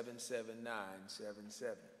 at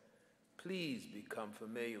 77977. Please become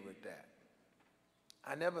familiar with that.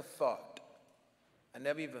 I never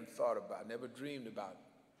even thought about, never dreamed about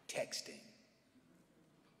texting,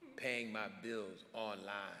 paying my bills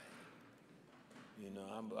online. You know,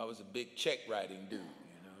 I was a big check writing dude,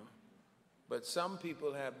 you know. But some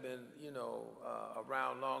people have been, you know,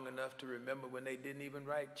 around long enough to remember when they didn't even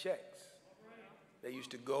write checks. They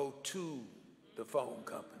used to go to the phone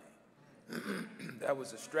company That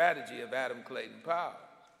was a strategy of Adam Clayton Powell.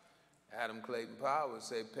 Adam Clayton Powell would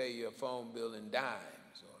say, pay your phone bill in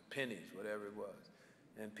dimes or pennies, whatever it was.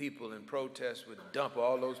 And people in protest would dump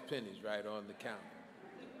all those pennies right on the counter.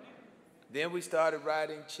 Then we started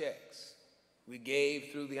writing checks. We gave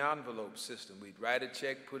through the envelope system. We'd write a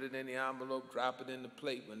check, put it in the envelope, drop it in the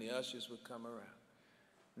plate when the ushers would come around.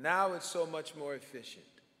 Now it's so much more efficient,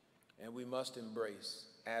 and we must embrace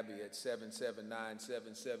Abby at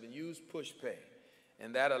 77977. Use PushPay,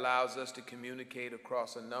 and that allows us to communicate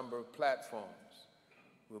across a number of platforms.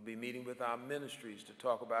 We'll be meeting with our ministries to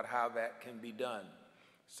talk about how that can be done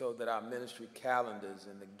so that our ministry calendars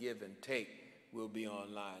and the give and take will be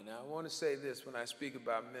online. Now, I want to say this when I speak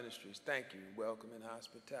about ministries. Thank you, welcome and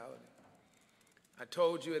hospitality. I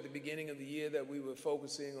told you at the beginning of the year that we were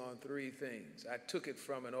focusing on three things. I took it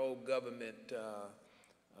from an old government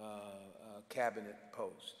cabinet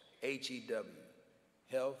post, HEW,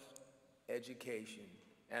 health, education,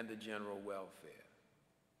 and the general welfare.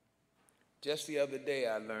 Just the other day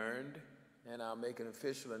I learned, and I'll make an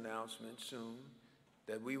official announcement soon,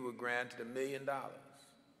 that we were granted $1 million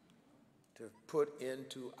to put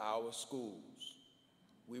into our schools.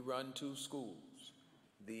 We run 2 schools,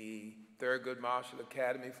 the Thurgood Marshall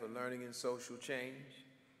Academy for Learning and Social Change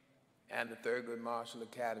and the Thurgood Marshall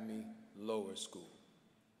Academy Lower School.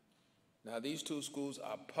 Now, these 2 schools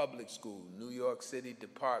are public schools, New York City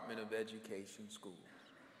Department of Education schools.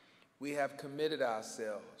 We have committed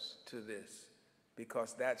ourselves to this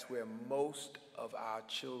because that's where most of our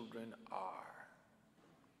children are.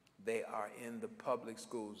 They are in the public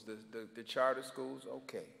schools. The charter schools,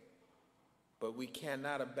 okay. But we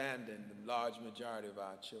cannot abandon the large majority of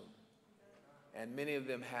our children. And many of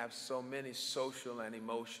them have so many social and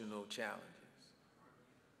emotional challenges.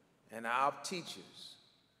 And our teachers,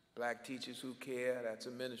 black teachers who care, that's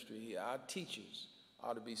a ministry here, our teachers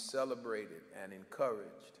ought to be celebrated and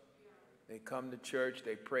encouraged. They come to church,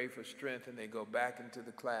 they pray for strength, and they go back into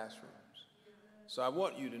the classrooms. So I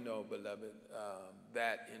want you to know, beloved,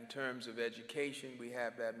 that in terms of education, we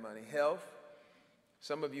have that money. Health,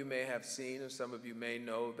 some of you may have seen, or some of you may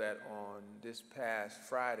know that on this past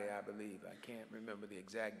Friday, I believe, I can't remember the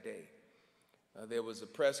exact day, there was a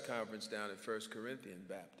press conference down at First Corinthian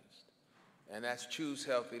Baptist, and that's Choose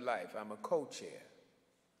Healthy Life. I'm a co-chair.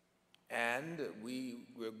 And we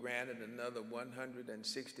were granted another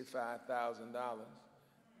 $165,000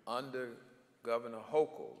 under Governor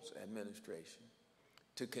Hochul's administration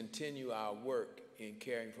to continue our work in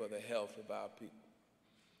caring for the health of our people.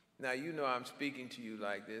 Now, you know I'm speaking to you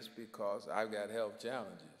like this because I've got health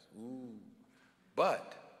challenges. Ooh.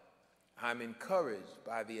 But I'm encouraged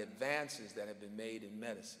by the advances that have been made in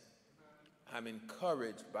medicine. I'm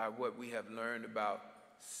encouraged by what we have learned about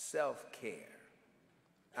self-care.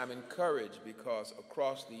 I'm encouraged because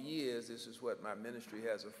across the years, this is what my ministry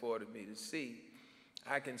has afforded me to see.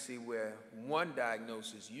 I can see where one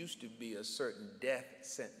diagnosis used to be a certain death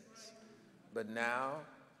sentence, but now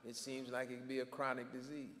it seems like it can be a chronic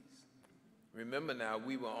disease. Remember now,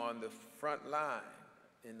 we were on the front line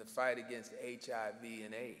in the fight against HIV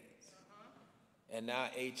and AIDS. And now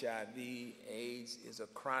HIV, AIDS is a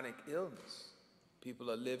chronic illness. People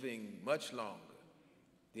are living much longer.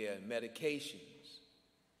 There are medications.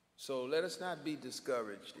 So let us not be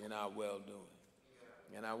discouraged in our well-doing.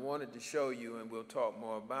 And I wanted to show you, and we'll talk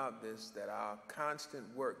more about this, that our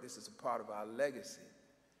constant work, this is a part of our legacy,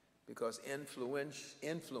 because influence,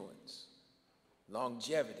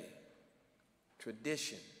 longevity,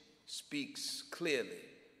 tradition speaks clearly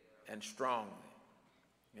and strongly.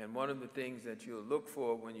 And one of the things that you'll look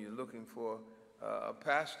for when you're looking for a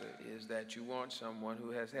pastor is that you want someone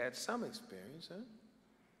who has had some experience, huh?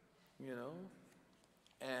 You know,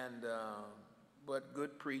 and but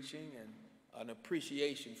good preaching and an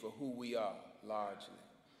appreciation for who we are largely.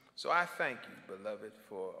 So I thank you, beloved,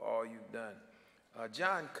 for all you've done.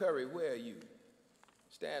 John Curry, where are you?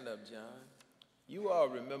 Stand up, John. You all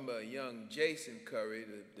remember a young Jason Curry,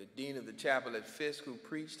 the dean of the chapel at Fisk, who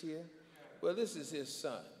preached here? Well, this is his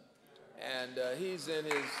son, and he's in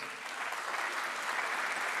his...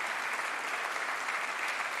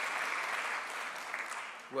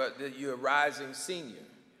 Well, you're a rising senior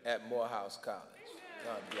at Morehouse College.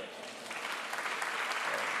 God bless you.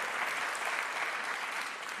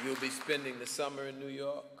 You'll be spending the summer in New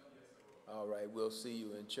York? All right, we'll see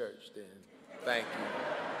you in church then. Thank you.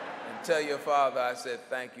 And tell your father I said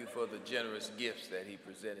thank you for the generous gifts that he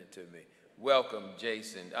presented to me. Welcome,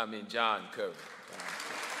 John Curry.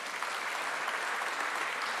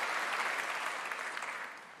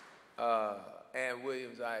 Ann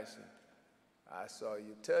Williams-Ison, I saw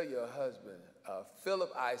you. Tell your husband,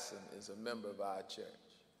 Philip Ison is a member of our church.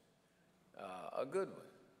 a good one.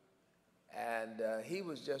 And he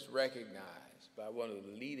was just recognized by one of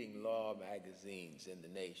the leading law magazines in the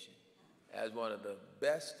nation as one of the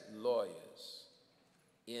best lawyers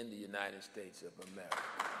in the United States of America.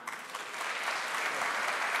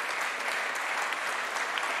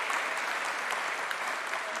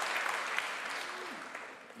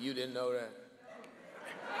 You didn't know that?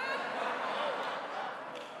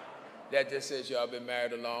 That just says y'all been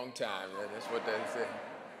married a long time. That's what they say.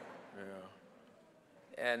 You know.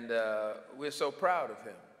 And we're so proud of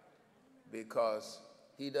him because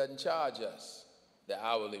he doesn't charge us the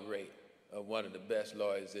hourly rate of one of the best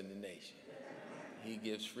lawyers in the nation. He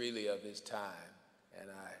gives freely of his time, and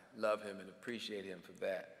I love him and appreciate him for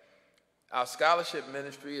that. Our scholarship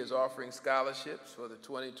ministry is offering scholarships for the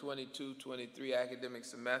 2022-23 academic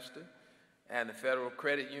semester, and the Federal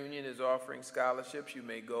Credit Union is offering scholarships. You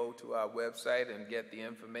may go to our website and get the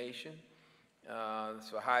information. It's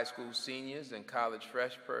for high school seniors and college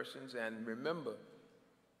fresh persons. And remember,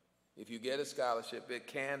 if you get a scholarship, it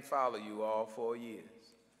can follow you all 4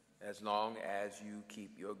 years, as long as you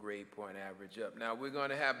keep your grade point average up. Now, we're going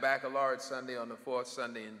to have Baccalaureate Sunday on the 4th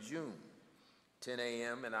Sunday in June, 10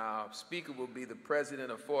 a.m., and our speaker will be the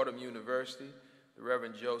president of Fordham University, the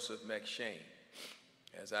Reverend Joseph McShane.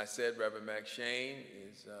 As I said, Reverend McShane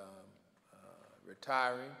is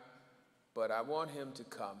retiring, but I want him to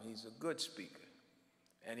come. He's a good speaker,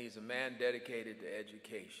 and he's a man dedicated to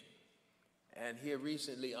education. And here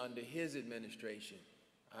recently, under his administration,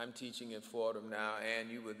 I'm teaching at Fordham now, and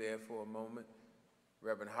you were there for a moment.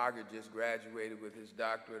 Reverend Hoggett just graduated with his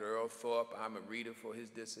doctorate. Earl Thorpe, I'm a reader for his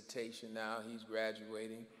dissertation now. He's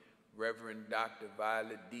graduating. Reverend Dr.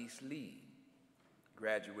 Violet D. Sleed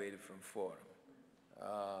graduated from Fordham.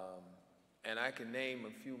 And I can name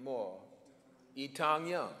a few more. Etong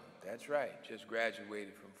Young, that's right, just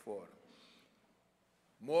graduated from Fordham.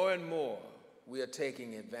 More and more, we are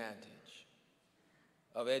taking advantage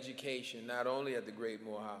of education, not only at the great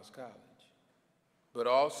Morehouse College, but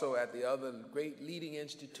also at the other great leading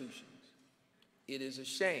institutions. It is a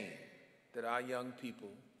shame that our young people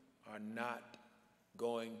are not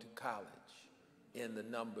going to college in the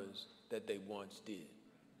numbers that they once did.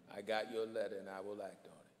 I got your letter and I will act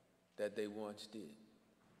on it, that they once did.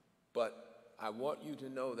 But I want you to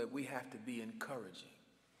know that we have to be encouraging.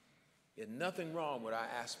 There's nothing wrong with our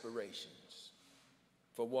aspirations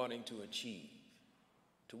for wanting to achieve,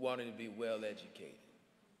 to wanting to be well educated.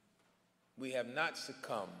 We have not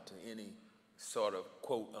succumbed to any sort of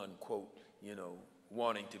quote unquote,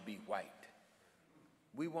 wanting to be white.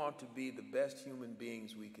 We want to be the best human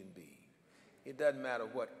beings we can be. It doesn't matter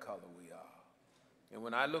what color we are. And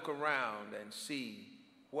when I look around and see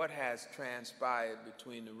what has transpired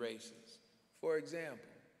between the races, for example,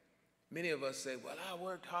 many of us say, well, I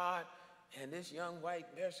worked hard and this young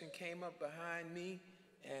white person came up behind me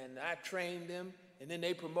and I trained them and then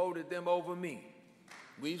they promoted them over me.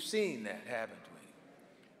 We've seen that, haven't we?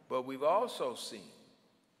 But we've also seen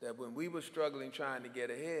that when we were struggling trying to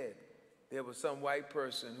get ahead, there was some white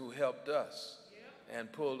person who helped us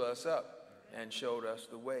and pulled us up and showed us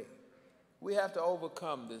the way. We have to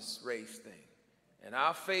overcome this race thing. And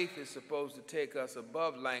our faith is supposed to take us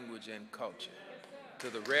above language and culture to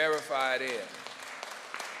the rarefied air.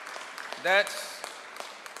 That's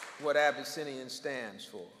what Abyssinian stands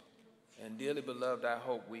for. And dearly beloved, I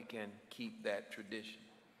hope we can keep that tradition.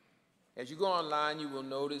 As you go online, you will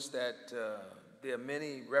notice that there are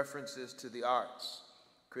many references to the arts.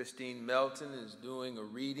 Christine Melton is doing a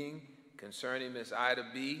reading concerning Miss Ida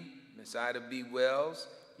B. Wells.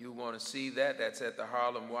 You want to see that. That's at the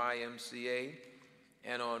Harlem YMCA.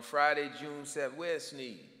 And on Friday, June 7th, where's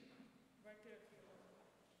Sneed? Right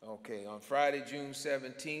there. Okay, on Friday, June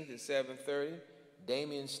 17th at 7:30,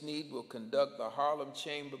 Damian Sneed will conduct the Harlem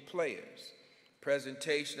Chamber Players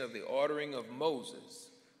presentation of the Ordering of Moses,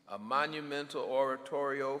 a monumental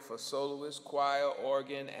oratorio for soloist, choir,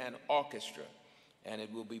 organ, and orchestra, and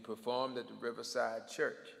it will be performed at the Riverside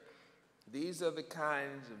Church. These are the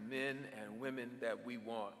kinds of men and women that we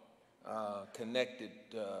want connected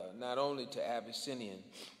not only to Abyssinian,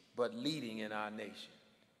 but leading in our nation.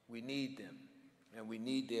 We need them, and we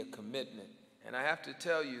need their commitment. And I have to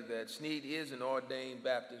tell you that Sneed is an ordained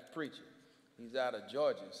Baptist preacher. He's out of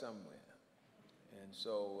Georgia somewhere. And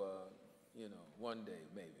so, one day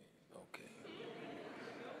maybe, okay.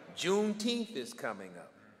 Juneteenth is coming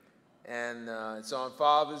up. And it's on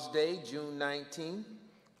Father's Day, June 19th.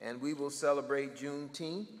 And we will celebrate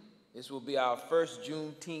Juneteenth. This will be our first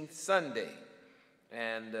Juneteenth Sunday.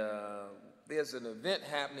 And there's an event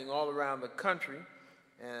happening all around the country,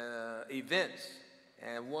 events.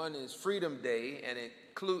 And one is Freedom Day, and it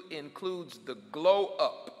includes the Glow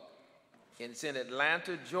Up It's in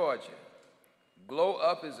Atlanta, Georgia. Glow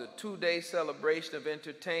Up is a 2-day celebration of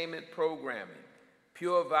entertainment programming,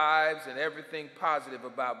 pure vibes, and everything positive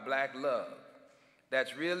about black love.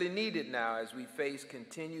 That's really needed now as we face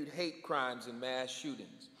continued hate crimes and mass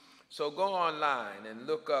shootings. So go online and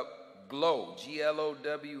look up GLOW,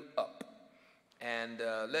 G-L-O-W, up. And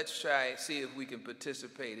let's try and see if we can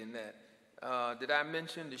participate in that. Did I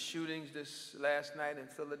mention the shootings this last night in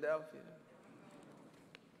Philadelphia?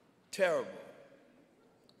 Terrible,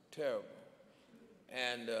 terrible.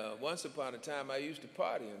 And once upon a time, I used to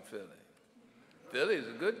party in Philly. Philly is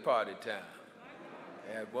a good party town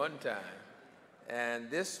at one time. And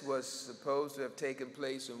this was supposed to have taken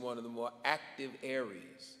place in one of the more active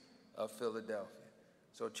areas of Philadelphia.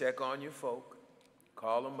 So check on your folk,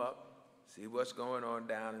 call them up, see what's going on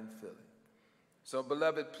down in Philly. So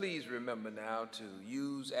beloved, please remember now to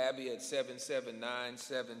use Abby at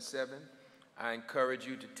 77977. I encourage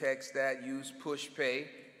you to text that, use PushPay.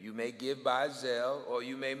 You may give by Zelle, or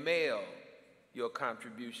you may mail your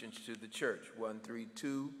contributions to the church,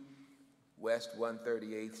 132 West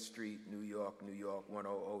 138th Street, New York,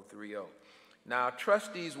 10030. Now,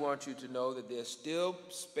 trustees want you to know that there's still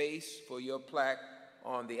space for your plaque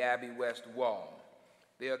on the Abbey West wall.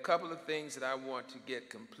 There are a couple of things that I want to get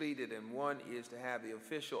completed, and one is to have the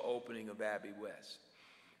official opening of Abbey West.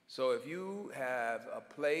 So if you have a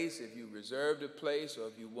place, if you reserved a place, or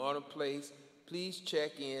if you want a place, please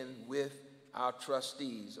check in with our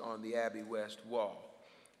trustees on the Abbey West wall.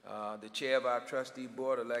 The chair of our trustee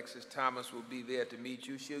board, Alexis Thomas, will be there to meet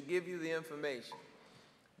you. She'll give you the information.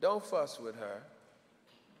 Don't fuss with her.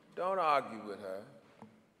 Don't argue with her.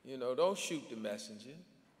 You know, don't shoot the messenger.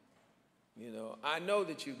 You know, I know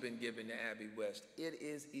that you've been given to Abbey West. It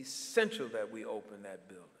is essential that we open that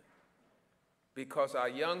building, because our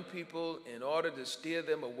young people, in order to steer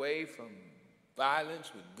them away from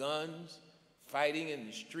violence with guns, fighting in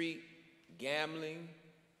the street, gambling,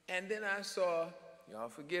 and then I saw, y'all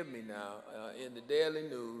forgive me now, in the Daily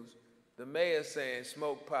News, the mayor saying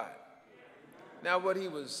smoke pot. Now what he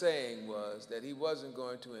was saying was that he wasn't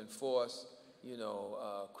going to enforce, you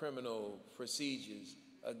know, criminal procedures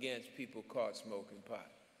against people caught smoking pot.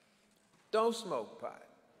 Don't smoke pot.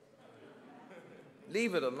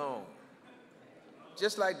 Leave it alone.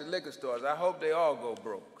 Just like the liquor stores, I hope they all go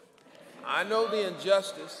broke. I know the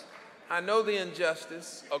injustice. I know the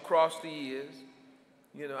injustice across the years.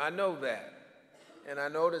 You know, I know that. And I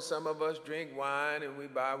know that some of us drink wine and we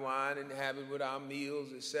buy wine and have it with our meals,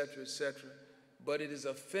 et cetera, et cetera. But it is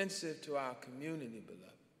offensive to our community,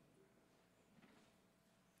 beloved.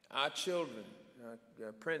 Our children,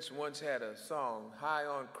 Prince once had a song, high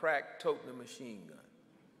on crack, toting a machine gun.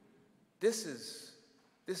 This is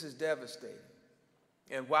devastating.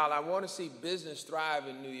 And while I want to see business thrive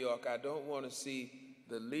in New York, I don't want to see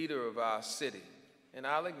the leader of our city, and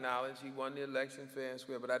I'll acknowledge he won the election fair and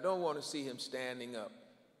square, but I don't want to see him standing up,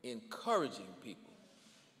 encouraging people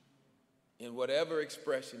in whatever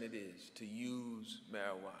expression it is to use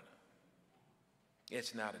marijuana.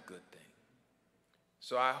 It's not a good thing.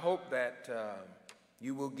 So I hope that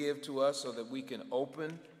you will give to us so that we can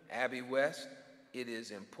open Abbey West. It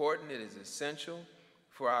is important, it is essential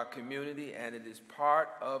for our community, and it is part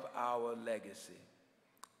of our legacy.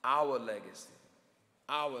 Our legacy.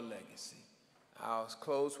 Our legacy. I'll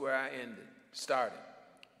close where I started.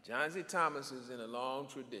 John Z. Thomas is in a long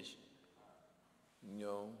tradition. You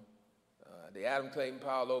know, the Adam Clayton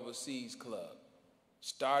Powell Overseas Club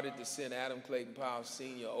started to send Adam Clayton Powell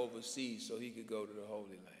Sr. overseas so he could go to the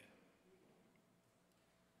Holy Land.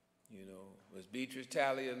 You know, was Beatrice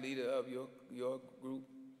Talley a leader of your group?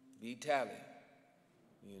 B. Talley.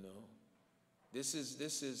 You know, this is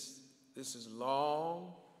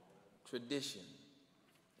long tradition,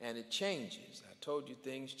 and it changes. I told you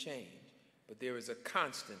things change, but there is a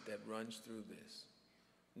constant that runs through this.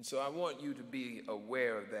 And so I want you to be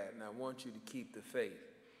aware of that, and I want you to keep the faith.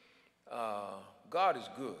 God is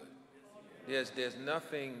good. There's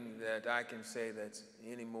nothing that I can say that's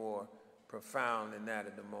any more profound than that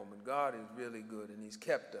at the moment. God is really good, and he's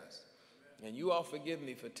kept us. And you all forgive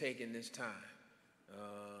me for taking this time.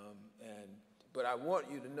 But I want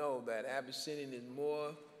you to know that Abyssinian is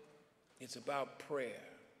more, it's about prayer.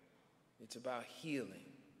 It's about healing.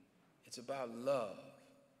 It's about love.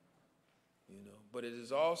 You know, but it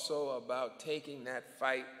is also about taking that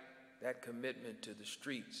fight, that commitment to the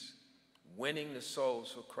streets, winning the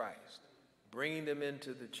souls for Christ, bringing them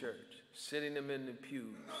into the church, sitting them in the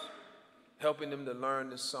pews, helping them to learn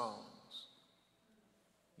the songs.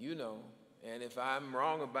 You know, and if I'm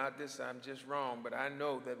wrong about this, I'm just wrong, but I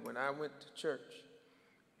know that when I went to church,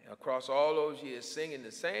 across all those years, singing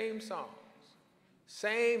the same songs,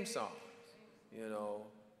 You know,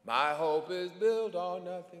 my hope is built on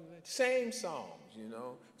nothing. Same songs, you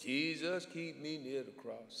know. Jesus, keep me near the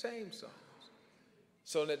cross. Same songs.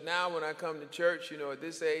 So that now when I come to church, you know, at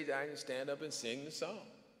this age, I can stand up and sing the song.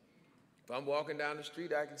 If I'm walking down the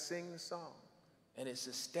street, I can sing the song. And it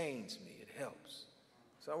sustains me. It helps.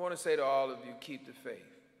 So I want to say to all of you, keep the faith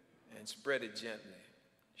and spread it gently.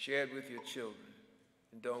 Share it with your children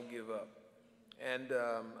and don't give up. And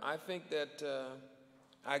I think that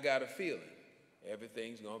I got a feeling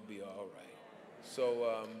everything's going to be all right.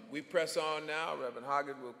 So we press on now. Reverend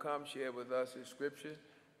Hoggett will come share with us his scripture,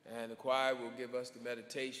 and the choir will give us the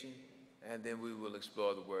meditation, and then we will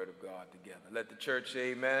explore the Word of God together. Let the church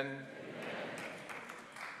say amen. Amen.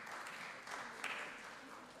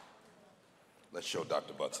 Let's show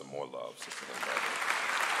Dr. Butt some more love, sisters and brothers.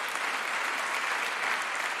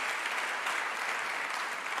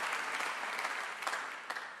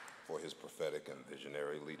 For his prophetic and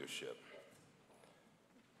visionary leadership.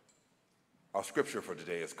 Our scripture for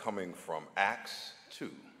today is coming from Acts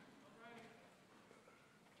 2.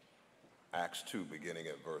 Acts 2, beginning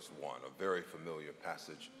at verse 1, a very familiar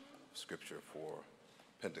passage of scripture for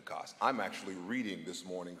Pentecost. I'm actually reading this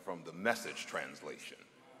morning from the Message translation.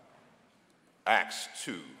 Acts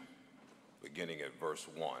 2, beginning at verse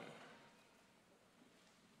 1.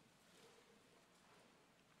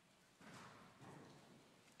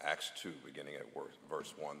 Acts 2, beginning at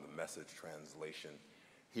verse 1, the Message translation.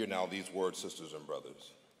 Hear now these words, sisters and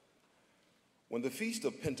brothers. When the feast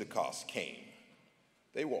of Pentecost came,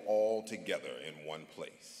 they were all together in one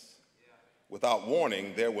place. Without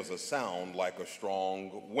warning, there was a sound like a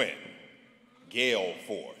strong wind, gale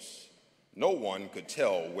force. No one could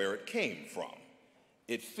tell where it came from.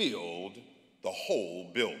 It filled the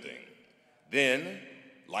whole building. Then,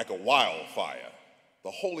 like a wildfire,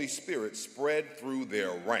 the Holy Spirit spread through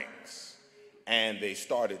their ranks, and they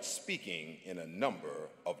started speaking in a number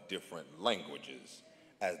of different languages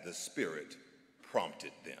as the Spirit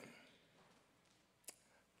prompted them.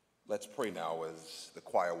 Let's pray now as the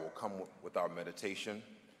choir will come with our meditation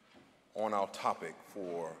on our topic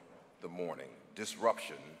for the morning,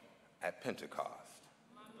 disruption at Pentecost.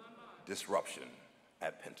 Disruption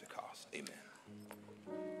at Pentecost. Amen.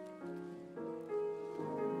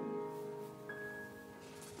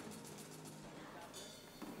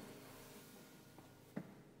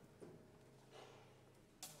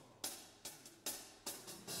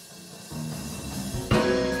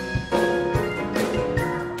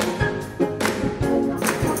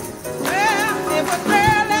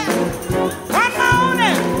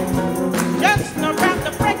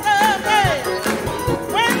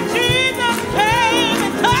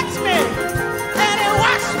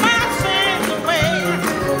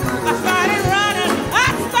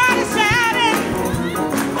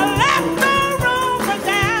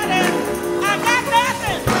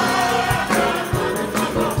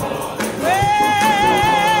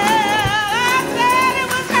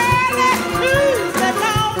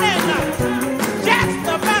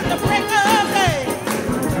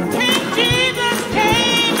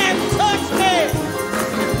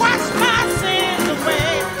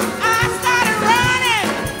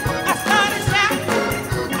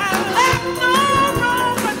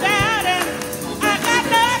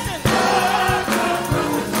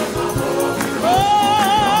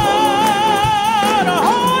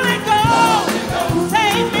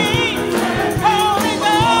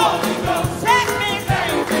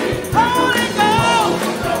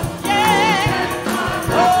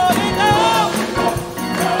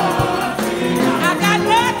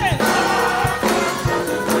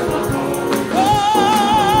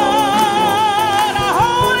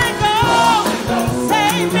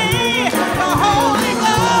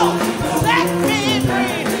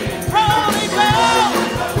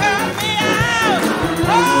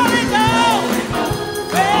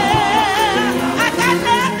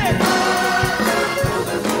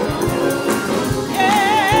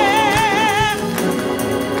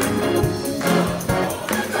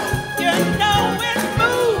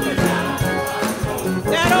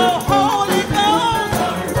 That old Holy Ghost.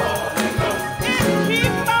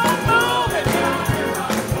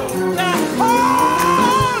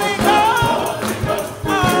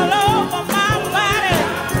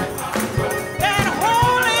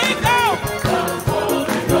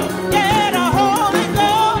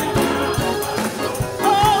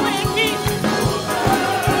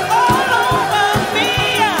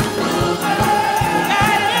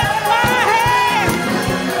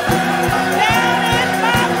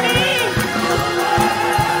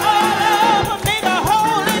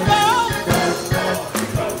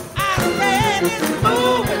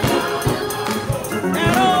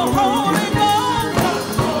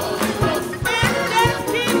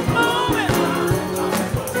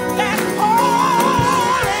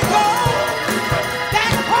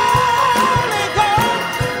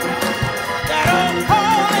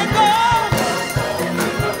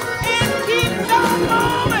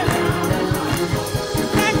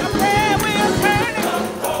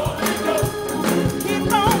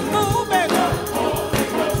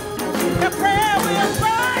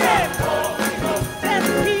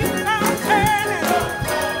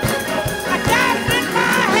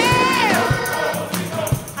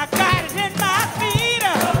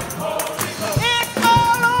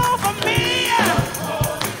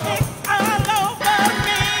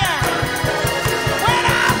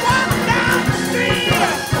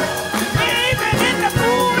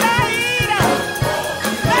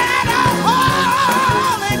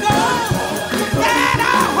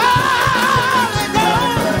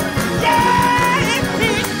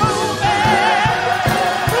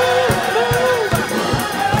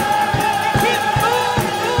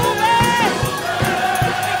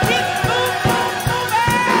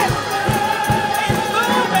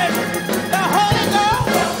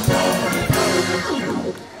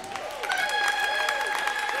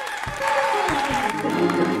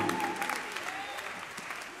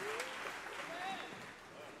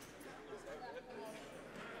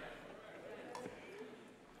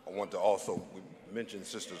 I want to also mention,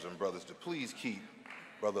 sisters and brothers, to please keep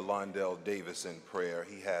Brother Londell Davis in prayer.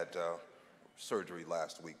 He had surgery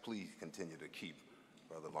last week. Please continue to keep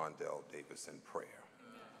Brother Londell Davis in prayer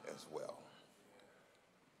as well.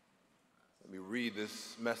 Let me read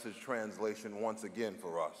this message translation once again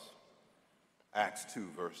for us. Acts 2,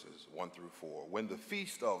 verses 1 through 4. When the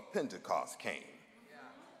feast of Pentecost came,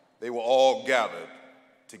 they were all gathered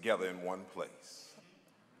together in one place.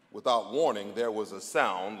 Without warning, there was a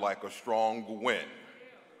sound like a strong wind,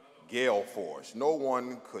 gale force. No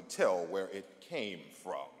one could tell where it came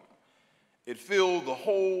from. It filled the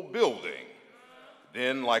whole building.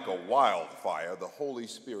 Then, like a wildfire, the Holy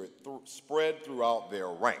Spirit spread throughout their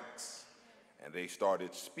ranks, and they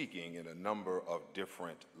started speaking in a number of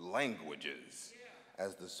different languages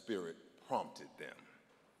as the Spirit prompted them.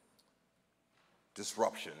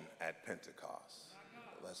 Disruption at Pentecost.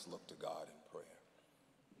 Let's look to God in prayer.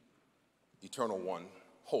 Eternal One,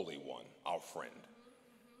 Holy One, our friend,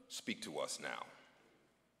 speak to us now.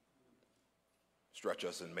 Stretch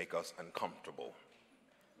us and make us uncomfortable.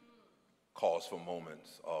 Cause for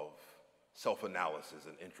moments of self-analysis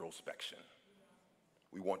and introspection.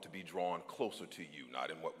 We want to be drawn closer to you, not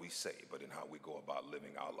in what we say, but in how we go about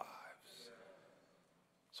living our lives.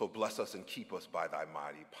 So bless us and keep us by thy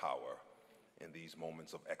mighty power in these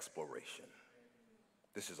moments of exploration.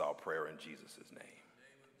 This is our prayer in Jesus'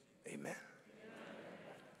 name. Amen.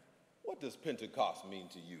 What does Pentecost mean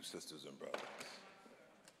to you, sisters and brothers?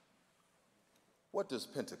 What does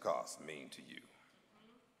Pentecost mean to you?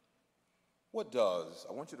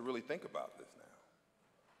 I want you to really think about this now.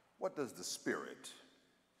 What does the Spirit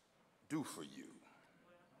do for you?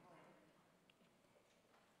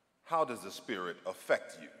 How does the Spirit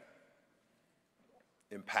affect you,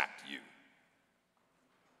 impact you?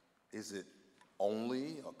 Is it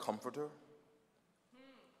only a comforter?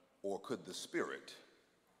 Or could the Spirit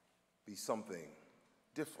be something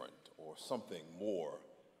different or something more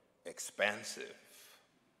expansive?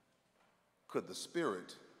 Could the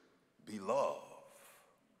Spirit be love?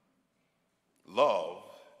 Love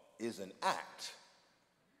is an act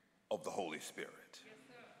of the Holy Spirit.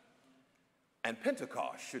 And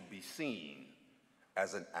Pentecost should be seen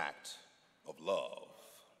as an act of love.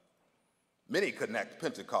 Many connect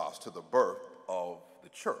Pentecost to the birth of the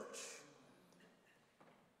church,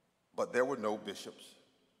 but there were no bishops.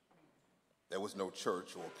 There was no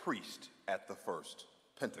church or priest at the first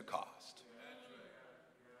Pentecost.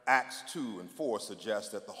 Acts 2 and 4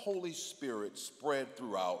 suggest that the Holy Spirit spread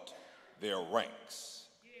throughout their ranks,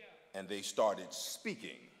 and they started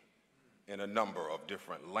speaking in a number of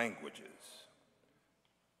different languages.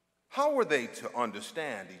 How were they to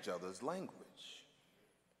understand each other's language?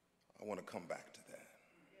 I want to come back to that.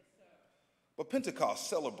 But Pentecost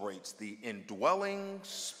celebrates the indwelling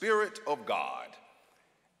Spirit of God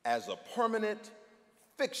as a permanent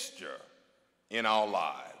fixture in our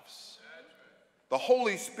lives. The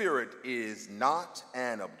Holy Spirit is not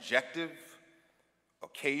an objective,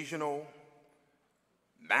 occasional,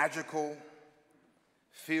 magical,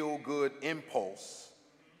 feel-good impulse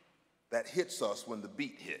that hits us when the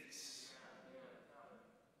beat hits.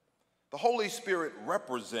 The Holy Spirit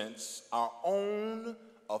represents our own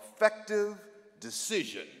effective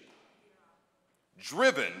decision,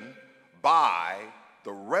 driven by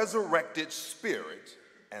the resurrected Spirit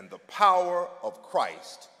and the power of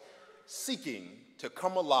Christ seeking to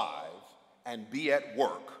come alive and be at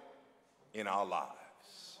work in our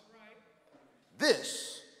lives.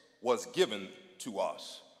 This was given to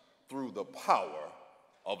us through the power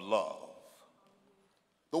of love.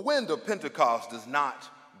 The wind of Pentecost does not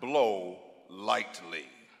blow lightly.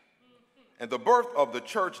 And the birth of the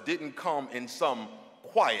church didn't come in some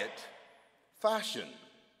quiet fashion.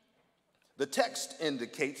 The text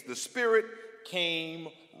indicates the Spirit came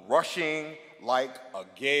rushing like a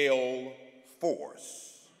gale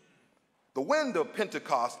force. The wind of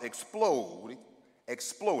Pentecost exploding,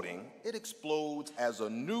 it explodes as a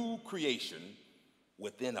new creation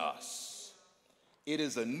within us. It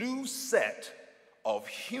is a new set of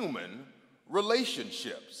human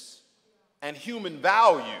relationships and human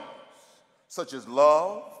values, such as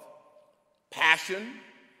love, passion,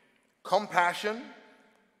 compassion,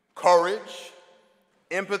 courage,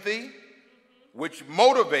 empathy, which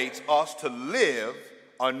motivates us to live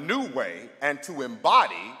a new way and to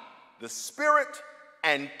embody the spirit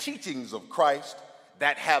and teachings of Christ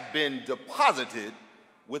that have been deposited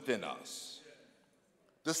within us.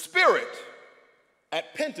 The Spirit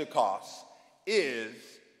at Pentecost is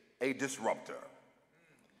a disruptor.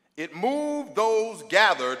 It moved those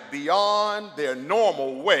gathered beyond their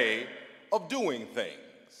normal way of doing things.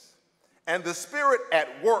 And the Spirit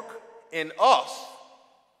at work in us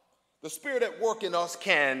The Spirit at work in us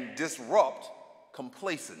can disrupt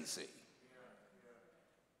complacency.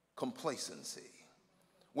 Complacency.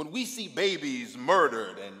 When we see babies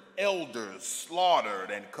murdered and elders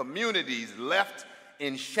slaughtered and communities left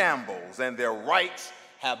in shambles and their rights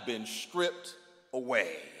have been stripped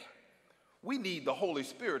away, we need the Holy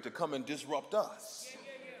Spirit to come and disrupt us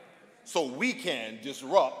so we can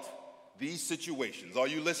disrupt these situations. Are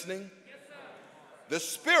you listening? The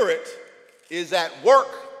Spirit is at work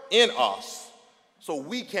in us so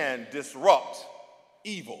we can disrupt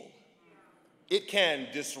evil. It can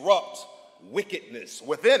disrupt wickedness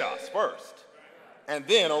within us first and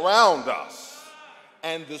then around us.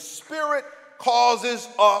 And the Spirit causes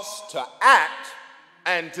us to act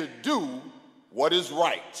and to do what is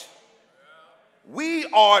right. We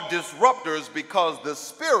are disruptors because the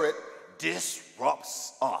Spirit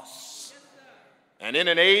disrupts us. And in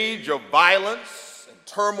an age of violence and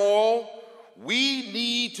turmoil, we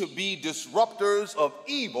need to be disruptors of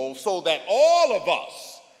evil so that all of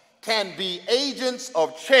us can be agents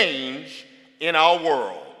of change in our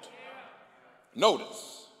world.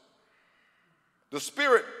 Notice, the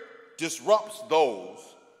Spirit disrupts those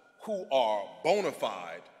who are bona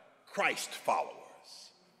fide Christ followers.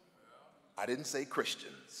 I didn't say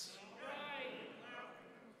Christians.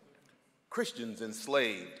 Christians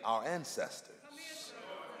enslaved our ancestors.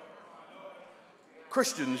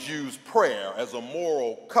 Christians use prayer as a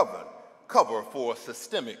moral cover for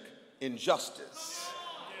systemic injustice.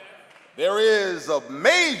 There is a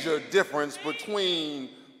major difference between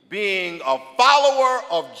being a follower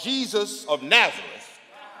of Jesus of Nazareth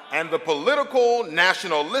and the political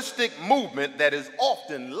nationalistic movement that is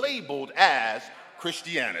often labeled as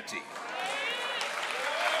Christianity.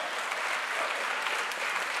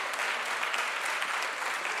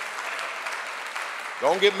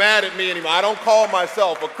 Don't get mad at me anymore. I don't call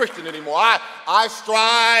myself a Christian anymore. I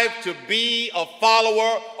strive to be a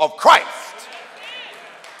follower of Christ,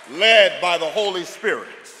 led by the Holy Spirit.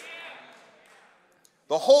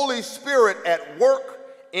 The Holy Spirit at work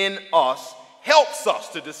in us helps us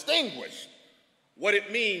to distinguish what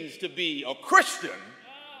it means to be a Christian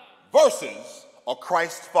versus a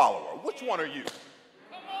Christ follower. Which one are you?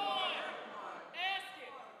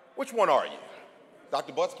 Which one are you?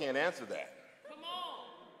 Dr. Butts can't answer that.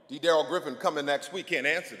 D. Darrell Griffin coming next week can't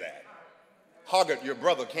answer that. Hoggart, your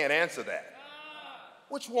brother, can't answer that.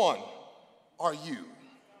 Which one are you?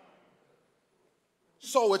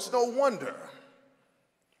 So it's no wonder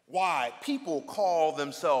why people call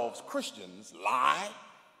themselves Christians lie,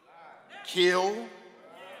 kill,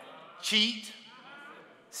 cheat,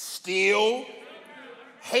 steal,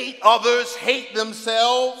 hate others, hate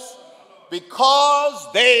themselves,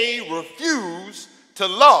 because they refuse to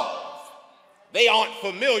love. They aren't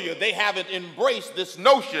familiar, they haven't embraced this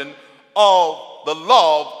notion of the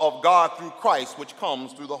love of God through Christ, which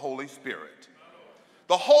comes through the Holy Spirit.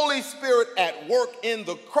 The Holy Spirit at work in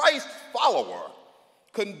the Christ follower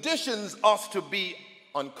conditions us to be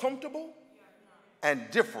uncomfortable and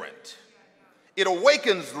different. It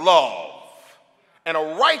awakens love and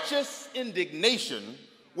a righteous indignation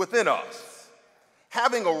within us.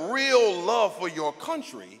 Having a real love for your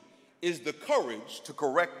country is the courage to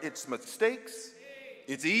correct its mistakes,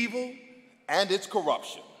 its evil, and its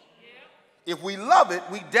corruption. If we love it,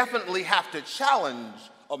 we definitely have to challenge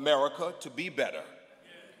America to be better.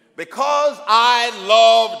 Because I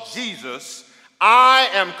love Jesus, I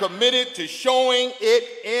am committed to showing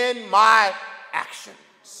it in my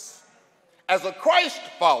actions. As a Christ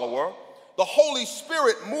follower, the Holy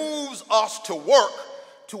Spirit moves us to work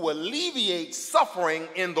to alleviate suffering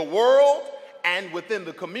in the world and within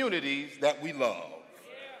the communities that we love.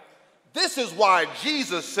 This is why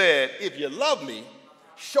Jesus said, if you love me,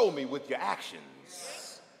 show me with your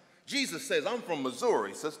actions. Jesus says, I'm from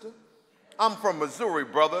Missouri, sister. I'm from Missouri,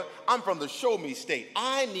 brother. I'm from the show me state.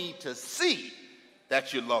 I need to see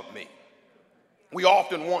that you love me. We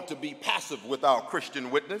often want to be passive with our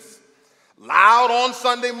Christian witness, loud on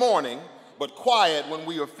Sunday morning, but quiet when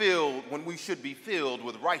we should be filled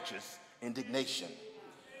with righteous indignation.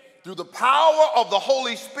 Through the power of the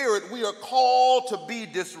Holy Spirit, we are called to be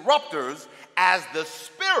disruptors as the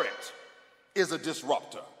Spirit is a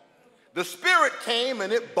disruptor. The Spirit came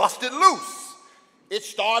and it busted loose. It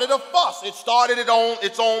started a fuss. It started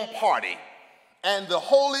its own party. And the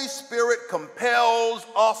Holy Spirit compels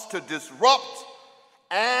us to disrupt,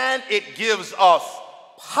 and it gives us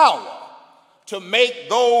power to make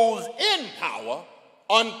those in power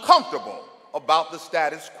uncomfortable about the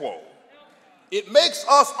status quo. It makes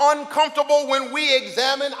us uncomfortable when we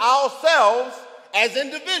examine ourselves as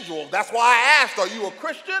individuals. That's why I asked, are you a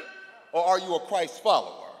Christian or are you a Christ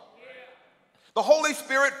follower? The Holy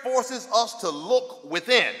Spirit forces us to look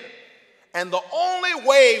within. And the only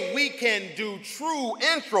way we can do true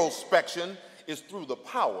introspection is through the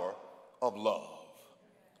power of love.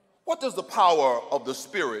 What does the power of the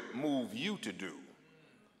Spirit move you to do?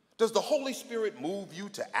 Does the Holy Spirit move you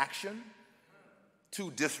to action,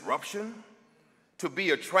 to disruption, to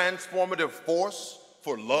be a transformative force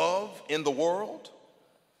for love in the world?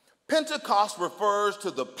 Pentecost refers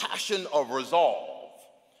to the passion of resolve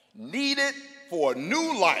needed for a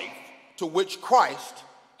new life to which Christ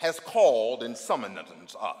has called and summoned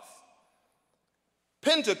us.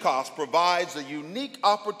 Pentecost provides a unique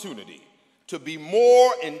opportunity to be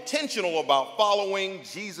more intentional about following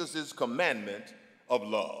Jesus' commandment of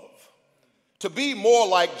love. To be more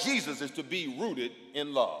like Jesus is to be rooted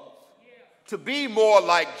in love. To be more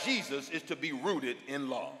like Jesus is to be rooted in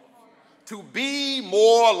love. To be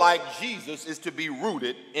more like Jesus is to be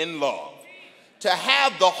rooted in love. To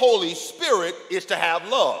have the Holy Spirit is to have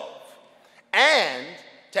love. And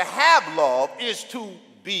to have love is to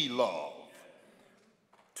be love.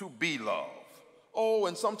 To be love. Oh,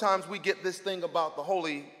 and sometimes we get this thing about the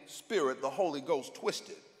Holy Spirit, the Holy Ghost,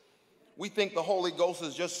 twisted. We think the Holy Ghost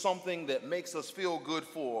is just something that makes us feel good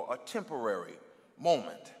for a temporary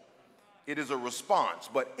moment. It is a response.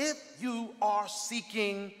 But if you are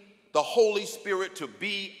seeking the Holy Spirit to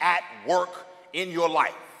be at work in your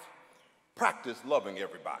life, practice loving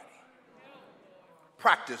everybody.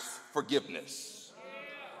 Practice forgiveness.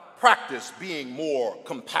 Practice being more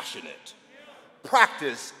compassionate.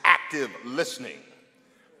 Practice active listening.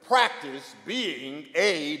 Practice being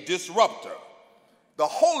a disruptor. The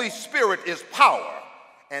Holy Spirit is power,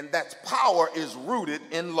 and that power is rooted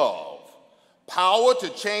in love. Power to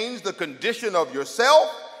change the condition of yourself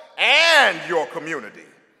and your community.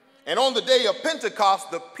 And on the day of Pentecost,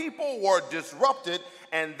 the people were disrupted,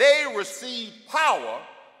 and they received power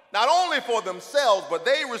not only for themselves, but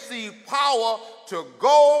they received power to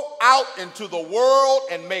go out into the world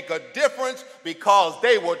and make a difference because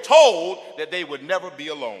they were told that they would never be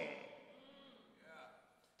alone.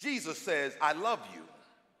 Jesus says, I love you.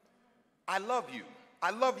 I love you. I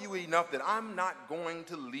love you enough that I'm not going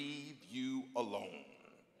to leave you alone.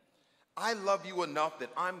 I love you enough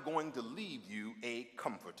that I'm going to leave you a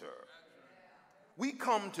comforter. We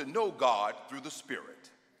come to know God through the Spirit.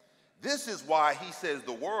 This is why he says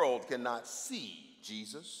the world cannot see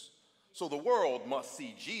Jesus, so the world must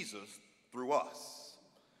see Jesus through us,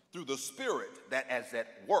 through the Spirit that is at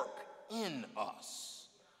work in us.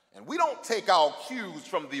 And we don't take our cues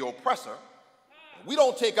from the oppressor. We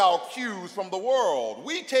don't take our cues from the world.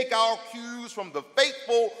 We take our cues from the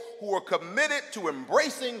faithful who are committed to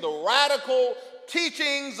embracing the radical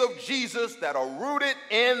teachings of Jesus that are rooted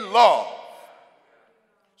in love.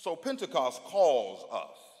 So Pentecost calls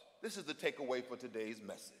us. This is the takeaway for today's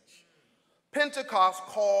message. Pentecost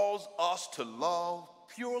calls us to love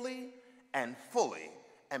purely and fully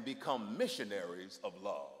and become missionaries of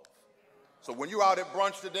love. So when you're out at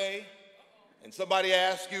brunch today and somebody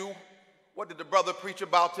asks you, what did the brother preach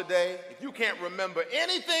about today? If you can't remember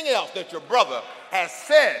anything else that your brother has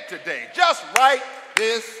said today, just write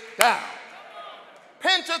this down.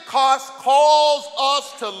 Pentecost calls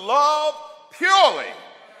us to love purely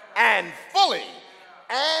and fully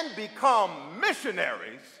and become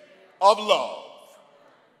missionaries of love.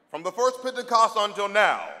 From the first Pentecost until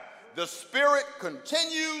now, the Spirit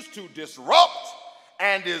continues to disrupt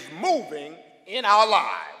and is moving in our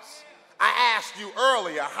lives. I asked you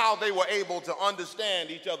earlier how they were able to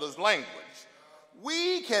understand each other's language.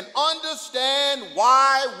 We can understand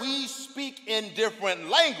why we speak in different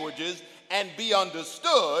languages and be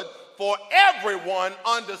understood, for everyone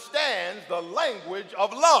understands the language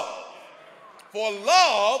of love. For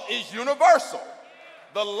love is universal.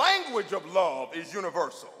 The language of love is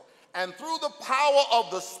universal. And through the power of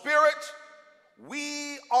the Spirit,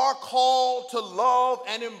 we are called to love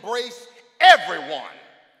and embrace everyone.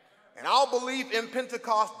 And our belief in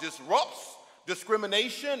Pentecost disrupts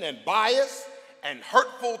discrimination and bias and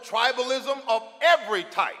hurtful tribalism of every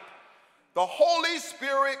type. The Holy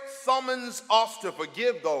Spirit summons us to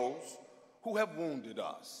forgive those who have wounded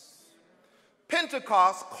us.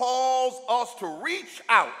 Pentecost calls us to reach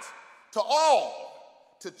out to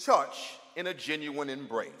all, to touch in a genuine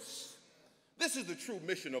embrace. This is the true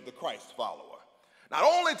mission of the Christ follower. Not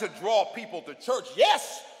only to draw people to church,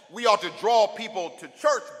 yes, we are to draw people to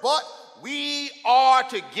church, but we are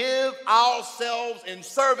to give ourselves in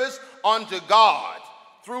service unto God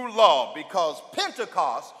through love, because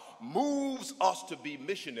Pentecost moves us to be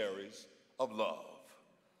missionaries of love.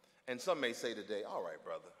 And some may say today, all right,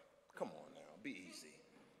 brother, come on now, be easy.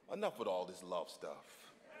 Enough with all this love stuff.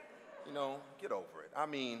 You know, get over it. I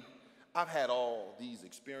mean, I've had all these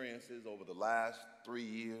experiences over the last 3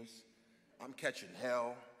 years. I'm catching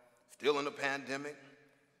hell, still in the pandemic,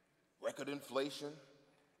 record inflation.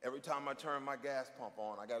 Every time I turn my gas pump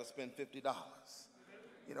on, I got to spend $50.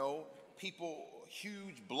 You know, people,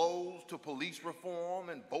 huge blows to police reform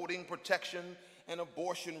and voting protection and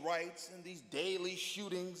abortion rights and these daily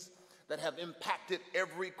shootings that have impacted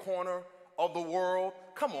every corner of the world.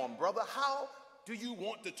 Come on, brother, how do you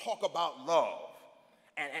want to talk about love?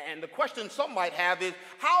 And the question some might have is,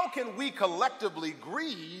 how can we collectively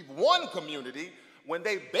grieve one community when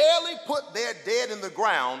they barely put their dead in the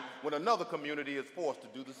ground when another community is forced to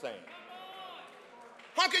do the same?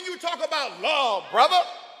 How can you talk about love, brother?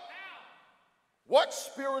 What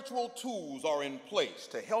spiritual tools are in place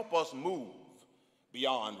to help us move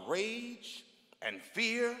beyond rage and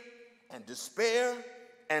fear and despair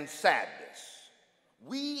and sadness?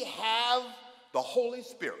 We have the Holy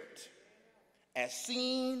Spirit, as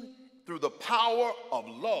seen through the power of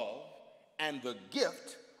love and the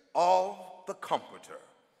gift of the Comforter.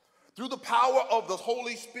 Through the power of the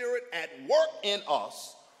Holy Spirit at work in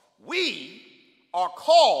us, we are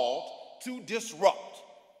called to disrupt.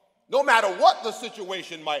 No matter what the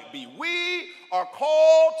situation might be, we are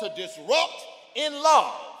called to disrupt in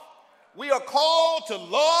love. We are called to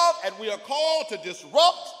love and we are called to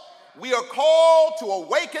disrupt. We are called to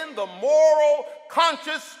awaken the moral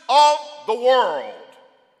conscience of the world.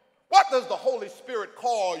 What does the Holy Spirit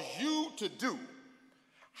cause you to do?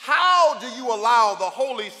 How do you allow the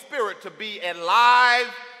Holy Spirit to be alive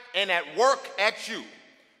and at work at you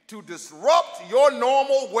to disrupt your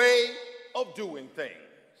normal way of doing things?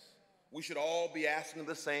 We should all be asking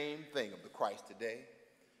the same thing of the Christ today.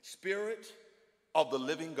 Spirit of the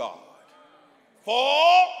living God,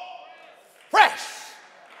 fall fresh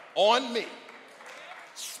on me.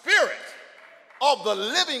 Spirit of the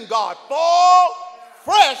living God, fall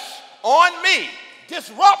fresh on me.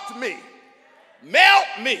 Disrupt me. Melt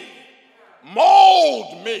me.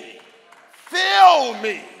 Mold me. Fill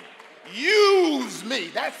me. Use me.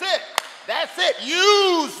 That's it. That's it.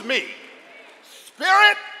 Use me.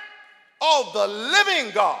 Spirit of the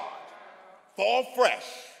living God, fall fresh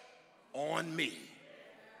on me.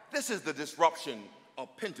 This is the disruption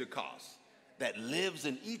of Pentecost that lives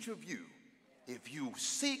in each of you if you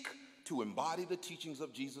seek to embody the teachings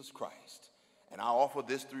of Jesus Christ. And I offer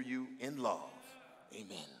this through you in love.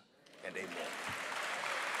 Amen and amen.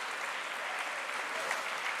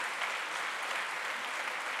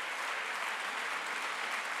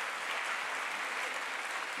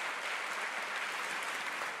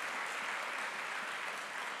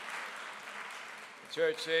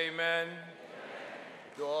 Church, say amen.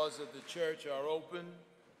 The doors of the church are open.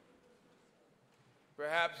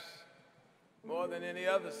 Perhaps more than any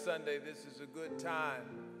other Sunday, this is a good time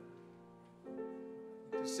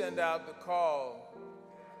to send out the call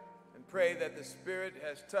and pray that the Spirit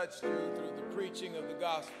has touched you through the preaching of the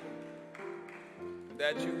gospel, and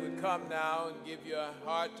that you would come now and give your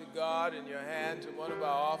heart to God and your hand to one of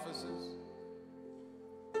our officers.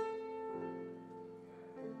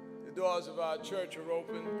 The doors of our church are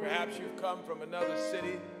open. Perhaps you've come from another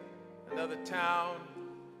city, another town,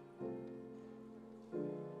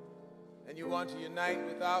 and you want to unite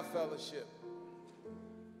with our fellowship.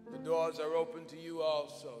 The doors are open to you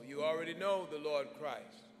also. You already know the Lord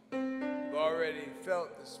Christ. You've already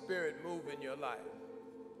felt the Spirit move in your life.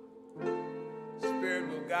 The Spirit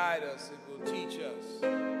will guide us. It will teach us.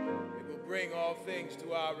 It will bring all things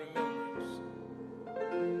to our remembrance.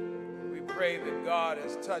 We pray that God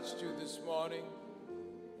has touched you this morning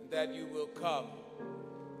and that you will come.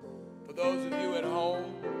 For those of you at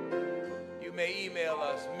home, you may email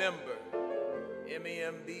us member,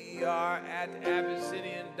 member at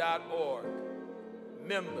Abyssinian.org.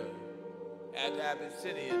 Member at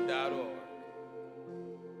Abyssinian.org.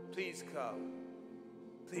 Please come.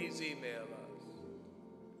 Please email us.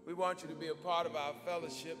 We want you to be a part of our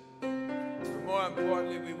fellowship. But more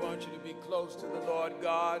importantly, we want you to be close to the Lord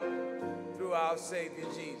God through our Savior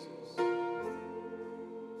Jesus.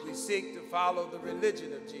 We seek to follow the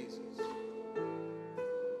religion of Jesus.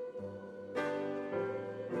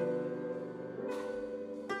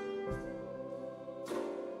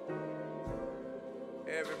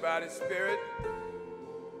 Everybody, Spirit.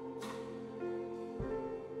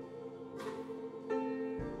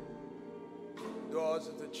 Doors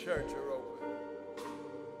of the church are open.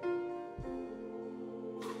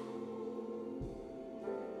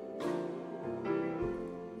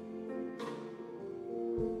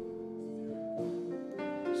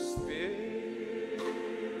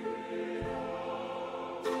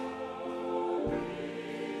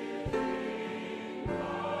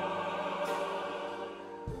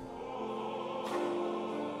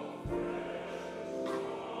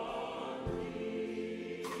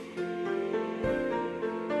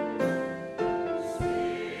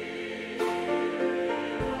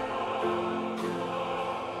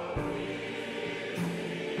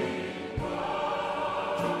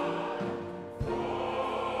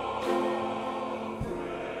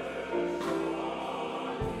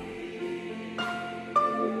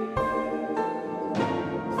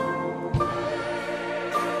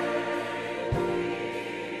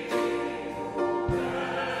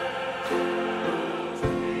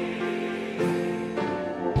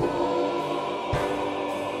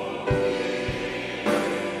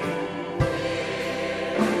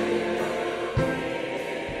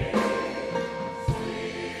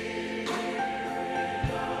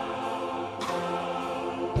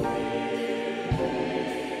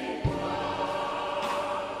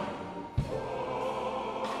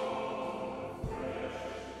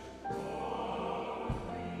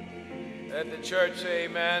 Let the church say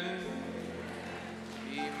amen.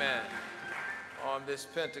 Amen. On this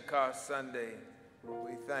Pentecost Sunday,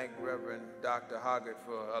 we thank Reverend Dr. Hoggett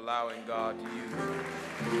for allowing God to use him.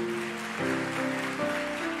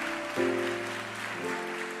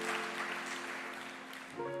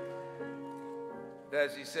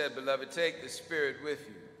 As he said, beloved, take the Spirit with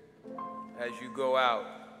you as you go out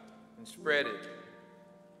and spread it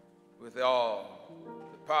with all.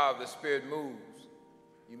 The power of the Spirit moves.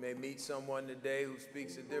 You may meet someone today who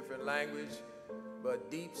speaks a different language, but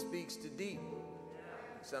deep speaks to deep.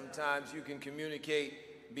 Sometimes you can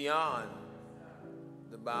communicate beyond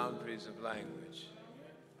the boundaries of language.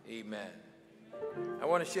 Amen. I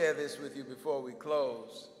want to share this with you before we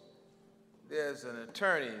close. There's an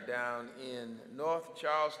attorney down in North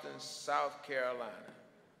Charleston, South Carolina.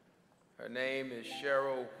 Her name is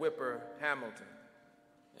Cheryl Whipper Hamilton.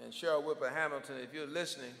 And Cheryl Whipper Hamilton, if you're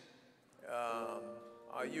listening,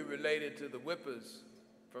 are you related to the Whippers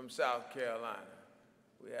from South Carolina?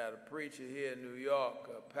 We had a preacher here in New York,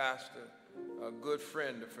 a pastor, a good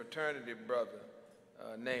friend, a fraternity brother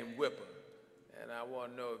named Whipper. And I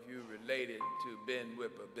want to know if you're related to Ben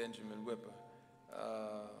Whipper, Benjamin Whipper.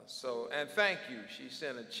 And thank you. She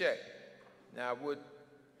sent a check. Now, I would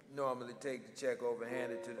normally take the check over and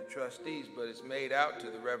hand it to the trustees, but it's made out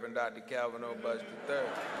to the Reverend Dr. Calvin O. Bush III.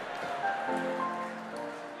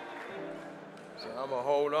 So I'm going to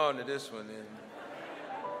hold on to this one.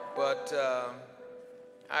 But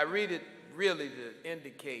I read it really to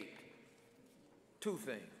indicate two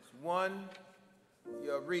things. One,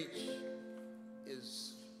 your reach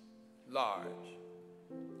is large.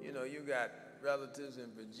 You know, you got relatives in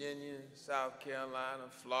Virginia, South Carolina,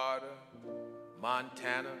 Florida,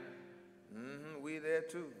 Montana. We there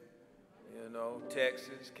too. You know,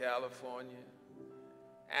 Texas, California.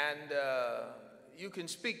 And you can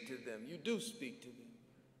speak to them. You do speak to them.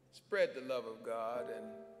 Spread the love of God and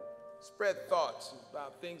spread thoughts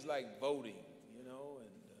about things like voting, you know, and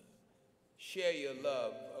share your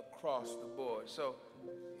love across the board. So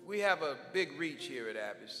we have a big reach here at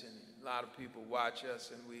Abyssinian. A lot of people watch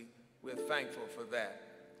us, and we're thankful for that.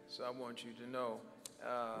 So I want you to know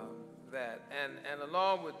that. And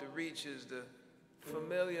along with the reach is the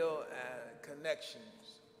familial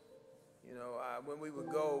connections. You know, when we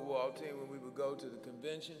would go, Waltine, when we would go to the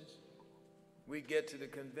conventions, we'd get to the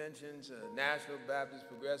conventions, National Baptist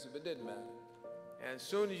Progressive, it didn't matter. And as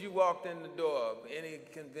soon as you walked in the door of any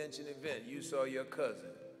convention event, you saw your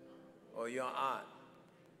cousin or your aunt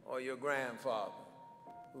or your grandfather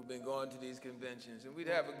who've been going to these conventions, and we'd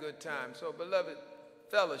have a good time. So, beloved,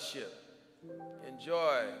 fellowship,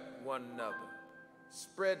 enjoy one another,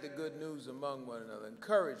 spread the good news among one another,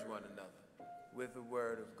 encourage one another with the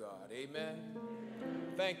word of God. Amen?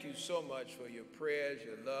 Thank you so much for your prayers,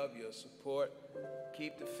 your love, your support.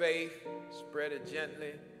 Keep the faith, spread it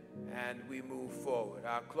gently, and we move forward.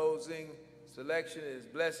 Our closing selection is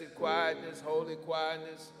Blessed Quietness, Holy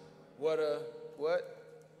Quietness. What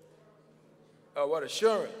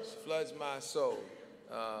assurance floods my soul.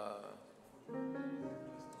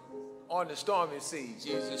 On the stormy sea,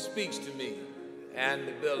 Jesus speaks to me, and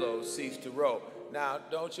the billows cease to roll. Now,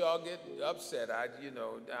 don't y'all get upset. I'm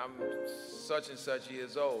such and such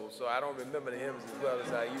years old, so I don't remember the hymns as well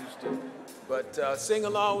as I used to. But sing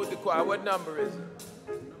along with the choir. What number is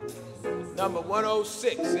it? Number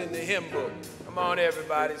 106 in the hymn book. Come on,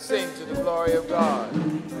 everybody, sing to the glory of God.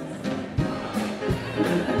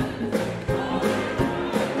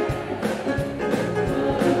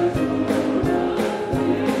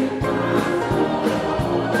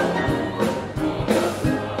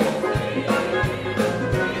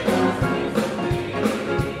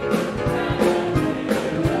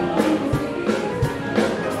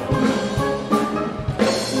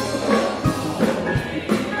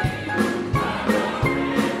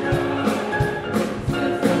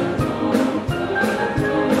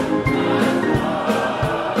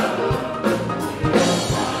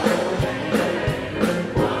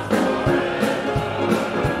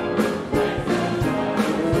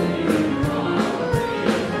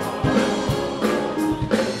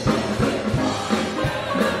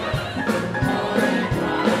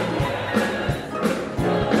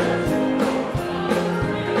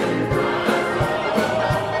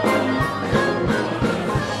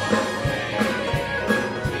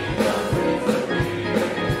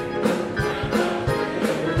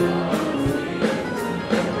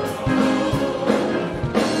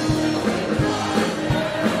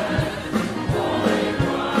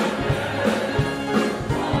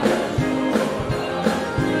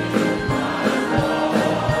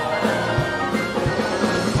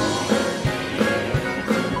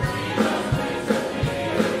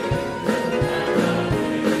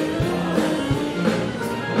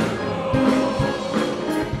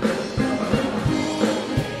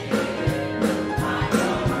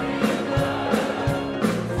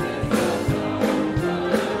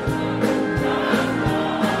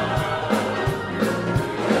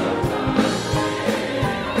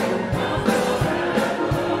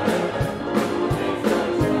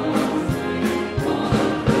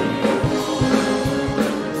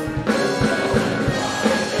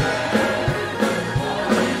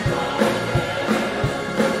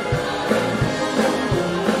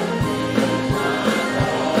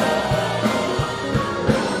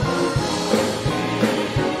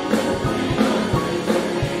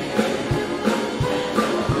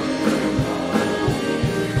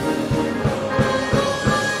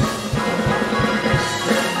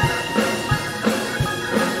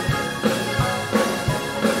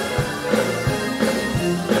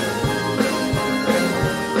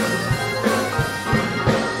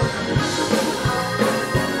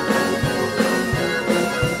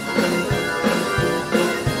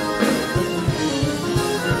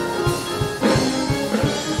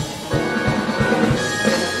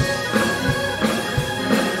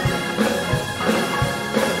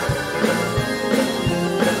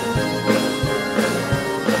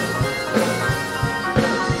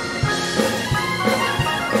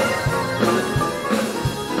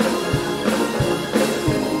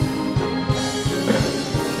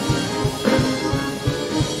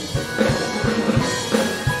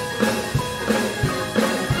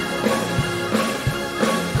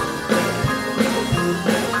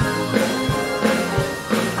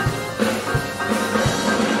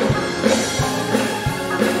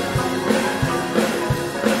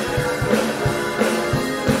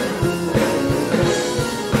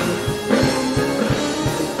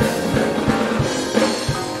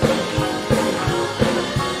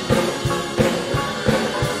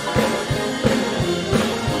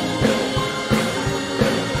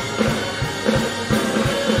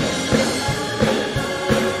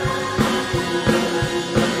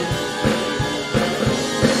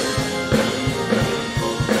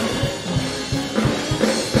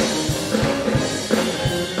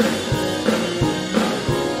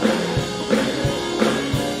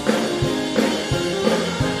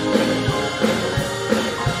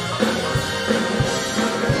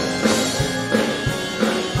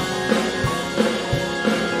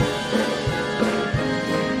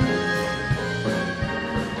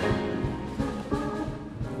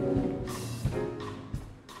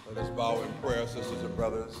 and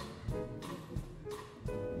brothers,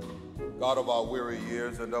 God of our weary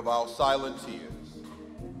years and of our silent tears,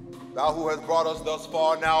 thou who hast brought us thus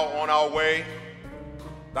far now on our way,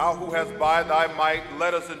 thou who hast by thy might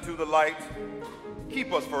led us into the light,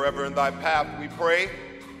 keep us forever in thy path, we pray,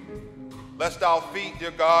 lest our feet,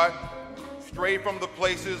 dear God, stray from the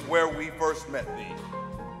places where we first met thee,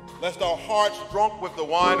 lest our hearts drunk with the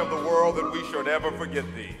wine of the world that we should ever forget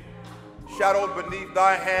thee. Shadowed beneath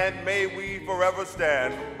thy hand, may we forever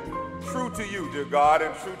stand, true to you, dear God,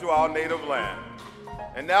 and true to our native land.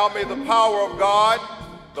 And now may the power of God,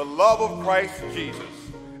 the love of Christ Jesus,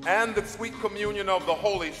 and the sweet communion of the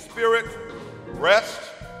Holy Spirit rest,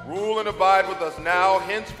 rule, and abide with us now,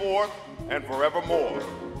 henceforth, and forevermore.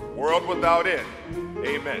 World without end.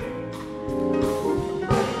 Amen.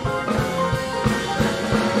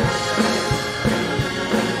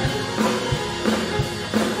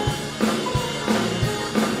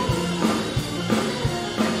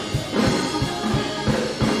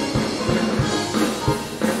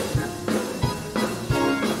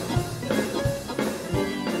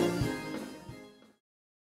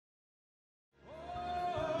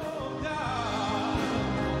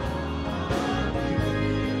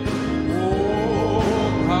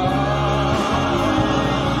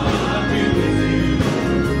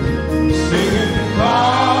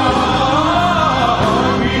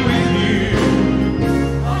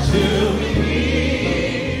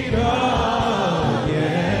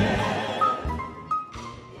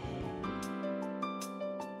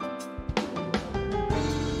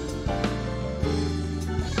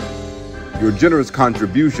 Your generous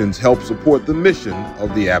contributions help support the mission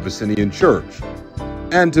of the Abyssinian Church.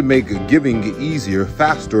 And to make giving easier,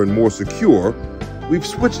 faster, and more secure, we've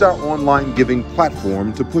switched our online giving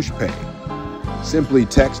platform to PushPay. Simply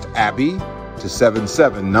text Abby to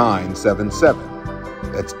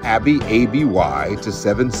 77977. That's Abby, A-B-Y, to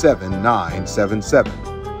 77977.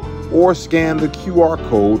 Or scan the QR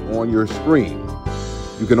code on your screen.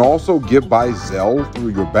 You can also give by Zelle through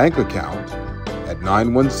your bank account at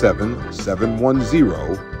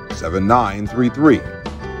 917-710-7933.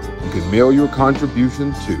 You can mail your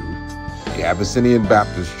contribution to the Abyssinian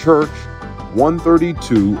Baptist Church,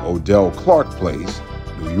 132 Odell Clark Place,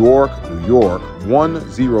 New York,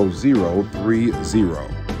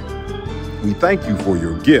 10030. We thank you for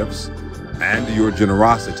your gifts and your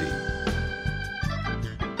generosity.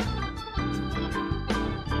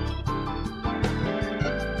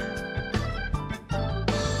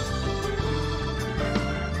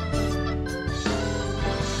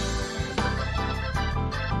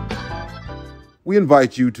 We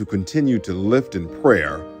invite you to continue to lift in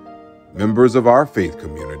prayer members of our faith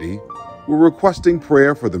community who are requesting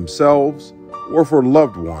prayer for themselves or for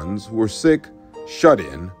loved ones who are sick, shut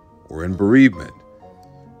in, or in bereavement.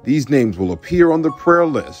 These names will appear on the prayer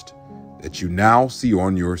list that you now see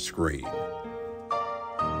on your screen.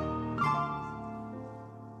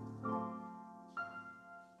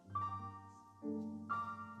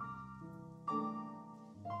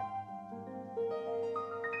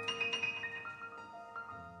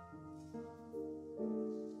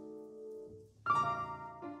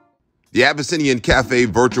 The Abyssinian Cafe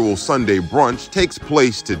Virtual Sunday Brunch takes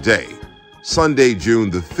place today, Sunday, June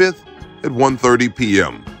the 5th at 1:30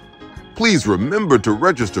 p.m. Please remember to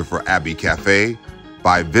register for Abbey Cafe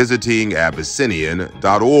by visiting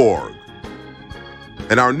Abyssinian.org.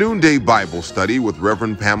 And our noonday Bible study with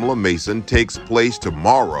Reverend Pamela Mason takes place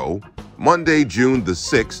tomorrow, Monday, June the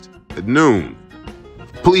 6th at noon.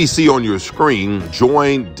 Please see on your screen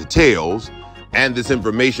join details, and this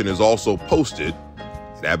information is also posted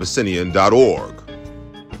at Abyssinian.org.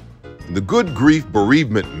 The Good Grief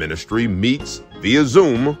Bereavement Ministry meets via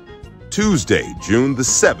Zoom Tuesday, June the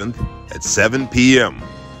 7th at 7 p.m.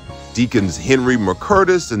 Deacons Henry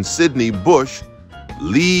McCurtis and Sidney Bush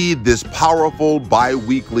lead this powerful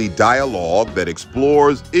bi-weekly dialogue that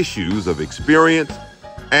explores issues of experience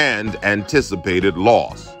and anticipated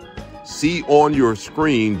loss. See on your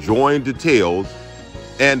screen join details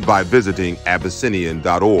and by visiting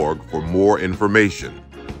Abyssinian.org for more information.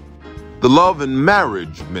 The Love and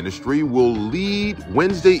Marriage Ministry will lead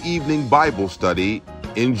Wednesday evening Bible study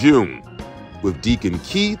in June with Deacon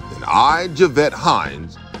Keith and I, Javette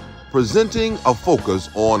Hines, presenting a focus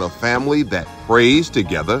on a family that prays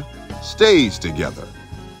together, stays together.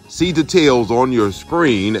 See details on your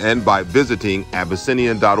screen and by visiting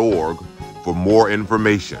Abyssinian.org for more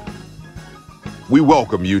information. We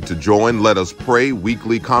welcome you to join Let Us Pray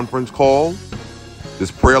weekly conference call. This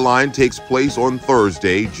prayer line takes place on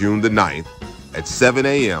Thursday, June the 9th at 7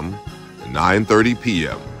 a.m. to 9:30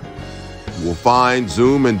 p.m. You will find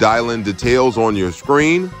Zoom and dial-in details on your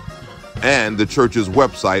screen. and the church's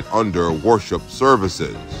website under Worship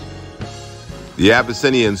Services. The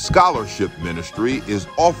Abyssinian Scholarship Ministry is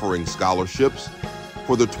offering scholarships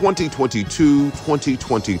for the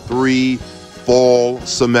 2022-2023 fall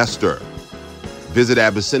semester. Visit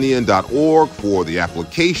Abyssinian.org for the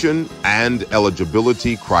application and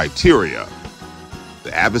eligibility criteria.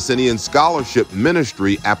 The Abyssinian Scholarship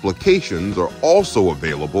Ministry applications are also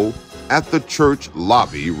available at the church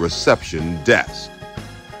lobby reception desk.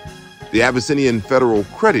 The Abyssinian Federal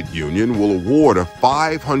Credit Union will award a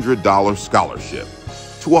 $500 scholarship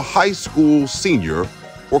to a high school senior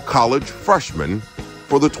or college freshman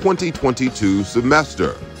for the 2022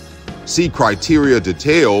 semester. See criteria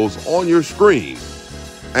details on your screen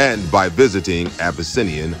and by visiting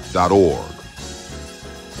Abyssinian.org.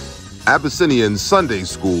 Abyssinian Sunday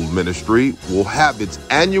School Ministry will have its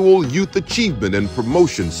annual Youth Achievement and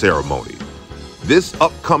Promotion Ceremony this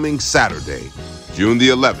upcoming Saturday, June the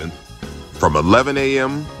 11th, from 11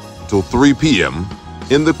 a.m. till 3 p.m.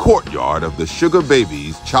 in the courtyard of the Sugar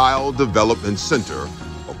Babies Child Development Center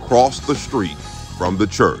across the street from the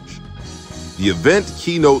church. The event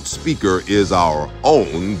keynote speaker is our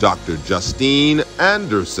own Dr. Justine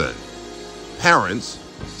Anderson. Parents,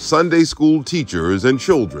 Sunday school teachers, and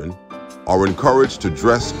children are encouraged to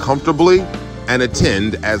dress comfortably and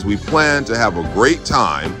attend as we plan to have a great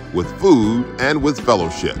time with food and with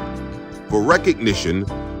fellowship. For recognition,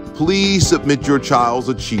 please submit your child's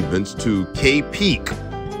achievements to K-Peak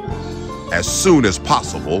as soon as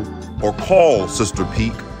possible or call Sister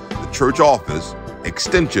Peak, the church office,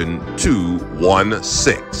 extension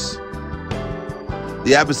 216.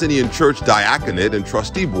 The Abyssinian Church Diaconate and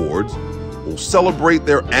Trustee Boards will celebrate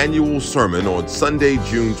their annual sermon on Sunday,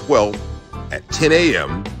 June 12th at 10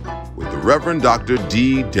 a.m. with the Reverend Dr.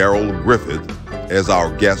 D. Darrell Griffith as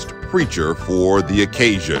our guest preacher for the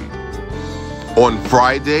occasion. On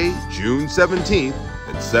Friday, June 17th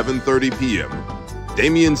at 7:30 p.m.,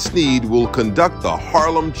 Damian Sneed will conduct the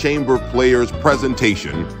Harlem Chamber Players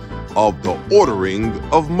presentation of The Ordering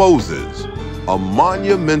of Moses, a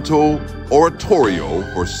monumental oratorio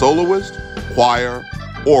for soloist, choir,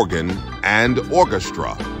 organ, and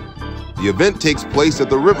orchestra. The event takes place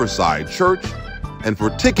at the Riverside Church, and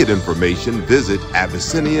for ticket information, visit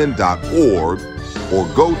Abyssinian.org or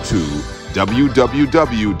go to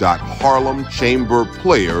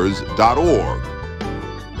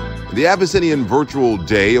www.harlemchamberplayers.org. The Abyssinian Virtual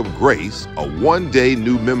Day of Grace, a one-day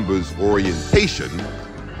new members orientation,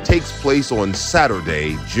 takes place on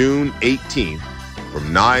Saturday, June 18th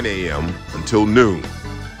from 9 a.m. until noon.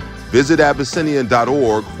 Visit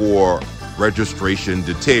Abyssinian.org for registration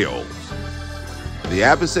details. The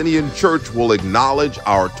Abyssinian Church will acknowledge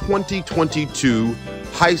our 2022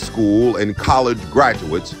 high school and college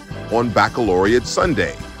graduates on Baccalaureate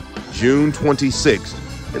Sunday, June 26th,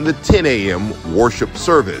 in the 10 a.m. worship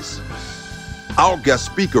service. Our guest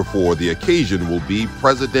speaker for the occasion will be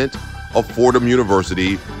President of Fordham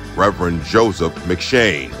University, Reverend Joseph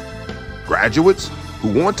McShane. Graduates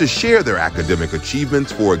who want to share their academic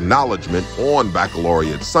achievements for acknowledgement on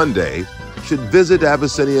Baccalaureate Sunday should visit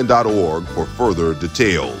Abyssinian.org for further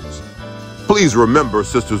details. Please remember,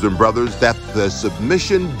 sisters and brothers, that the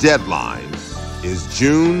submission deadline is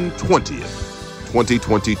June 20th,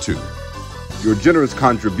 2022. Your generous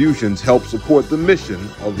contributions help support the mission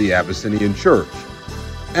of the Abyssinian Church.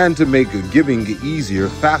 And to make giving easier,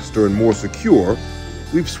 faster, and more secure,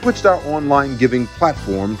 we've switched our online giving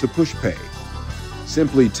platform to PushPay.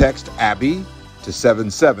 Simply text Abby to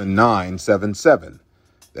 77977.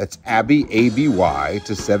 That's Abby, A-B-Y,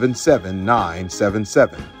 to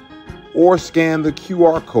 77977. Or scan the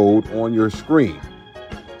QR code on your screen.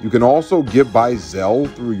 You can also give by Zelle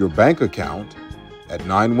through your bank account at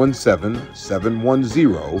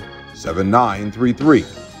 917-710-7933.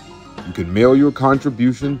 You can mail your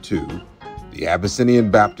contribution to the Abyssinian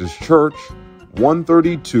Baptist Church,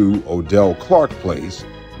 132 Odell Clark Place,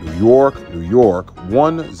 New York,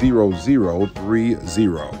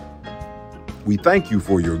 10030. We thank you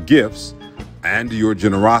for your gifts and your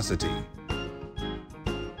generosity.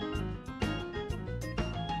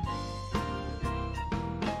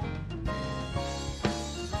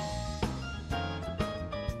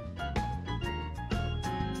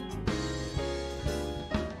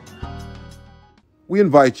 We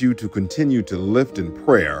invite you to continue to lift in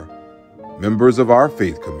prayer members of our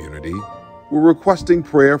faith community who are requesting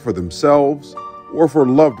prayer for themselves or for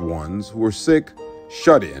loved ones who are sick,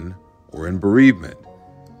 shut in, or in bereavement.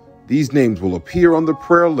 These names will appear on the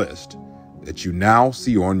prayer list that you now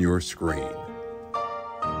see on your screen.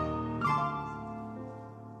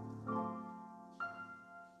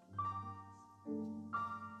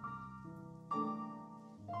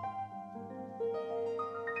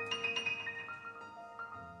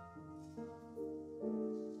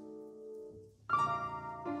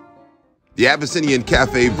 The Abyssinian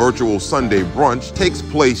Cafe Virtual Sunday Brunch takes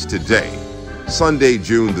place today, Sunday,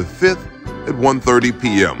 June the 5th at 1:30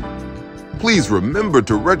 p.m. Please remember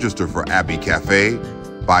to register for Abbey Cafe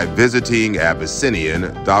by visiting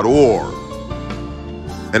Abyssinian.org.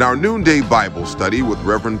 And our noonday Bible study with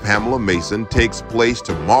Reverend Pamela Mason takes place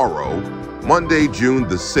tomorrow, Monday, June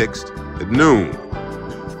the 6th at noon.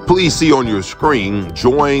 Please see on your screen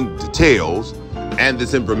join details, and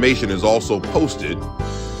this information is also posted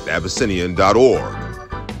at Abyssinian.org.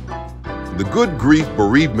 The Good Grief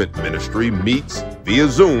Bereavement Ministry meets via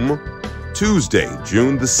Zoom Tuesday,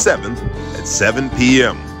 June the 7th at 7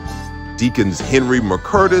 p.m. Deacons Henry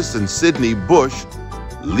McCurtis and Sidney Bush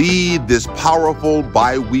lead this powerful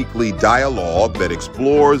bi-weekly dialogue that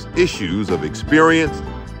explores issues of experienced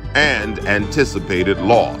and anticipated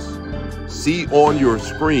loss. See on your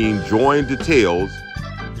screen join details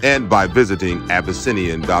and by visiting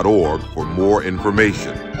Abyssinian.org for more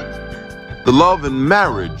information. The Love and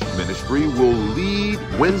Marriage Ministry will lead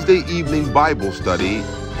Wednesday evening Bible study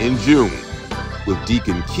in June with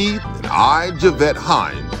Deacon Keith and I, Javette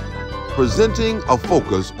Hines, presenting a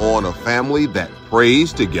focus on a family that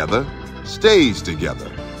prays together, stays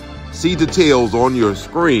together. See details on your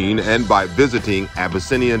screen and by visiting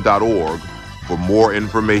Abyssinian.org for more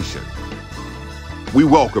information. We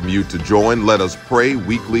welcome you to join Let Us Pray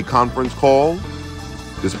weekly conference call.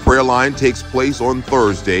 This prayer line takes place on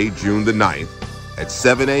Thursday, June the 9th at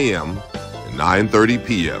 7 a.m. and 9:30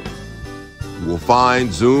 p.m. You will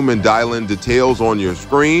find Zoom and dial-in details on your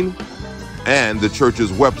screen and the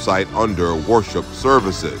church's website under Worship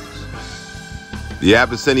Services. The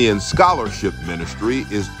Abyssinian Scholarship Ministry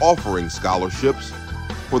is offering scholarships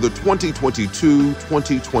for the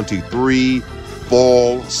 2022-2023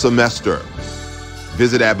 fall semester.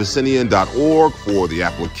 Visit Abyssinian.org for the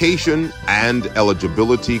application and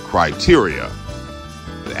eligibility criteria.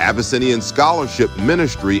 The Abyssinian Scholarship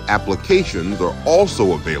Ministry applications are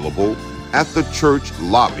also available at the church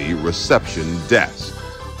lobby reception desk.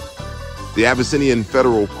 The Abyssinian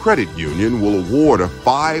Federal Credit Union will award a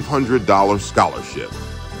 $500 scholarship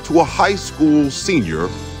to a high school senior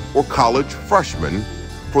or college freshman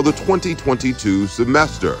for the 2022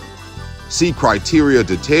 semester. See criteria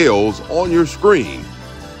details on your screen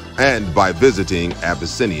and by visiting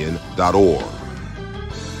Abyssinian.org.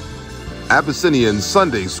 Abyssinian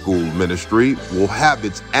Sunday School Ministry will have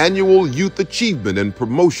its annual Youth Achievement and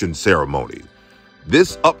Promotion Ceremony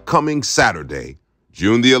this upcoming Saturday,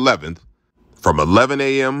 June the 11th, from 11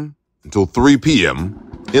 a.m. until 3 p.m.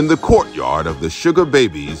 in the courtyard of the Sugar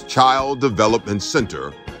Babies Child Development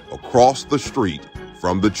Center across the street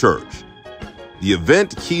from the church. The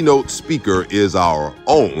event keynote speaker is our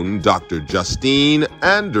own Dr. Justine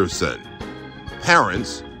Anderson.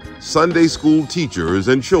 Parents, Sunday school teachers,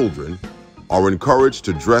 and children are encouraged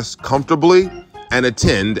to dress comfortably and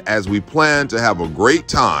attend as we plan to have a great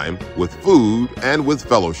time with food and with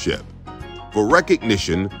fellowship. For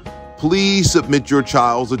recognition, please submit your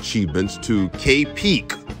child's achievements to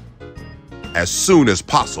K-Peak as soon as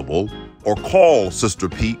possible or call Sister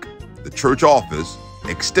Peak, the church office,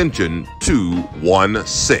 extension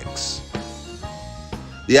 216.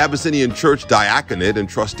 The Abyssinian Church Diaconate and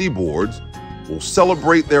Trustee Boards will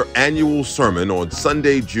celebrate their annual sermon on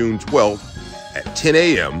Sunday, June 12th at 10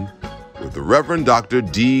 a.m. with the Reverend Dr.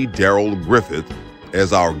 D. Darrell Griffith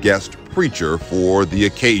as our guest preacher for the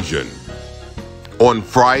occasion. On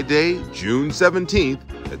Friday, June 17th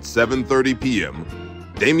at 7:30 p.m.,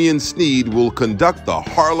 Damian Sneed will conduct the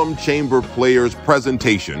Harlem Chamber Players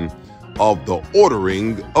presentation of The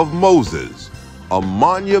Ordering of Moses, a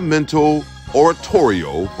monumental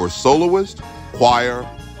oratorio for soloist, choir,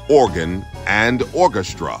 organ, and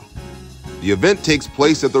orchestra. The event takes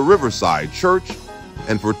place at the Riverside Church,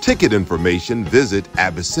 and for ticket information, visit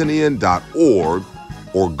Abyssinian.org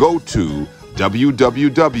or go to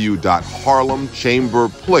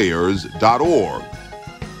www.harlemchamberplayers.org.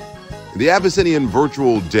 The Abyssinian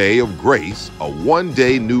Virtual Day of Grace, a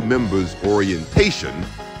one-day new members orientation,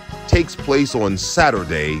 takes place on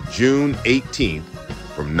Saturday, June 18th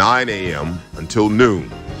from 9 a.m. until noon.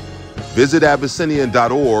 Visit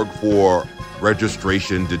Abyssinian.org for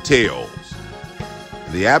registration details.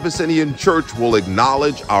 The Abyssinian Church will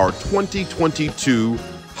acknowledge our 2022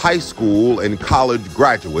 high school and college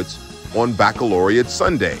graduates on Baccalaureate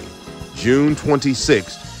Sunday, June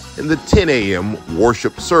 26th in the 10 a.m.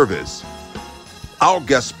 worship service. Our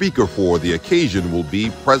guest speaker for the occasion will be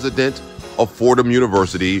President of Fordham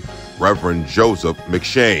University, Reverend Joseph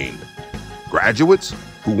McShane. Graduates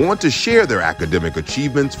who want to share their academic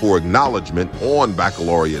achievements for acknowledgement on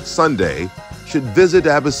Baccalaureate Sunday should visit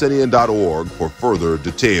Abyssinian.org for further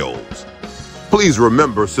details. Please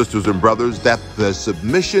remember, sisters and brothers, that the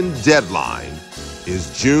submission deadline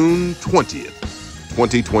is June 20th,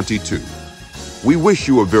 2022. We wish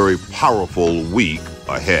you a very powerful week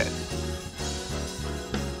ahead.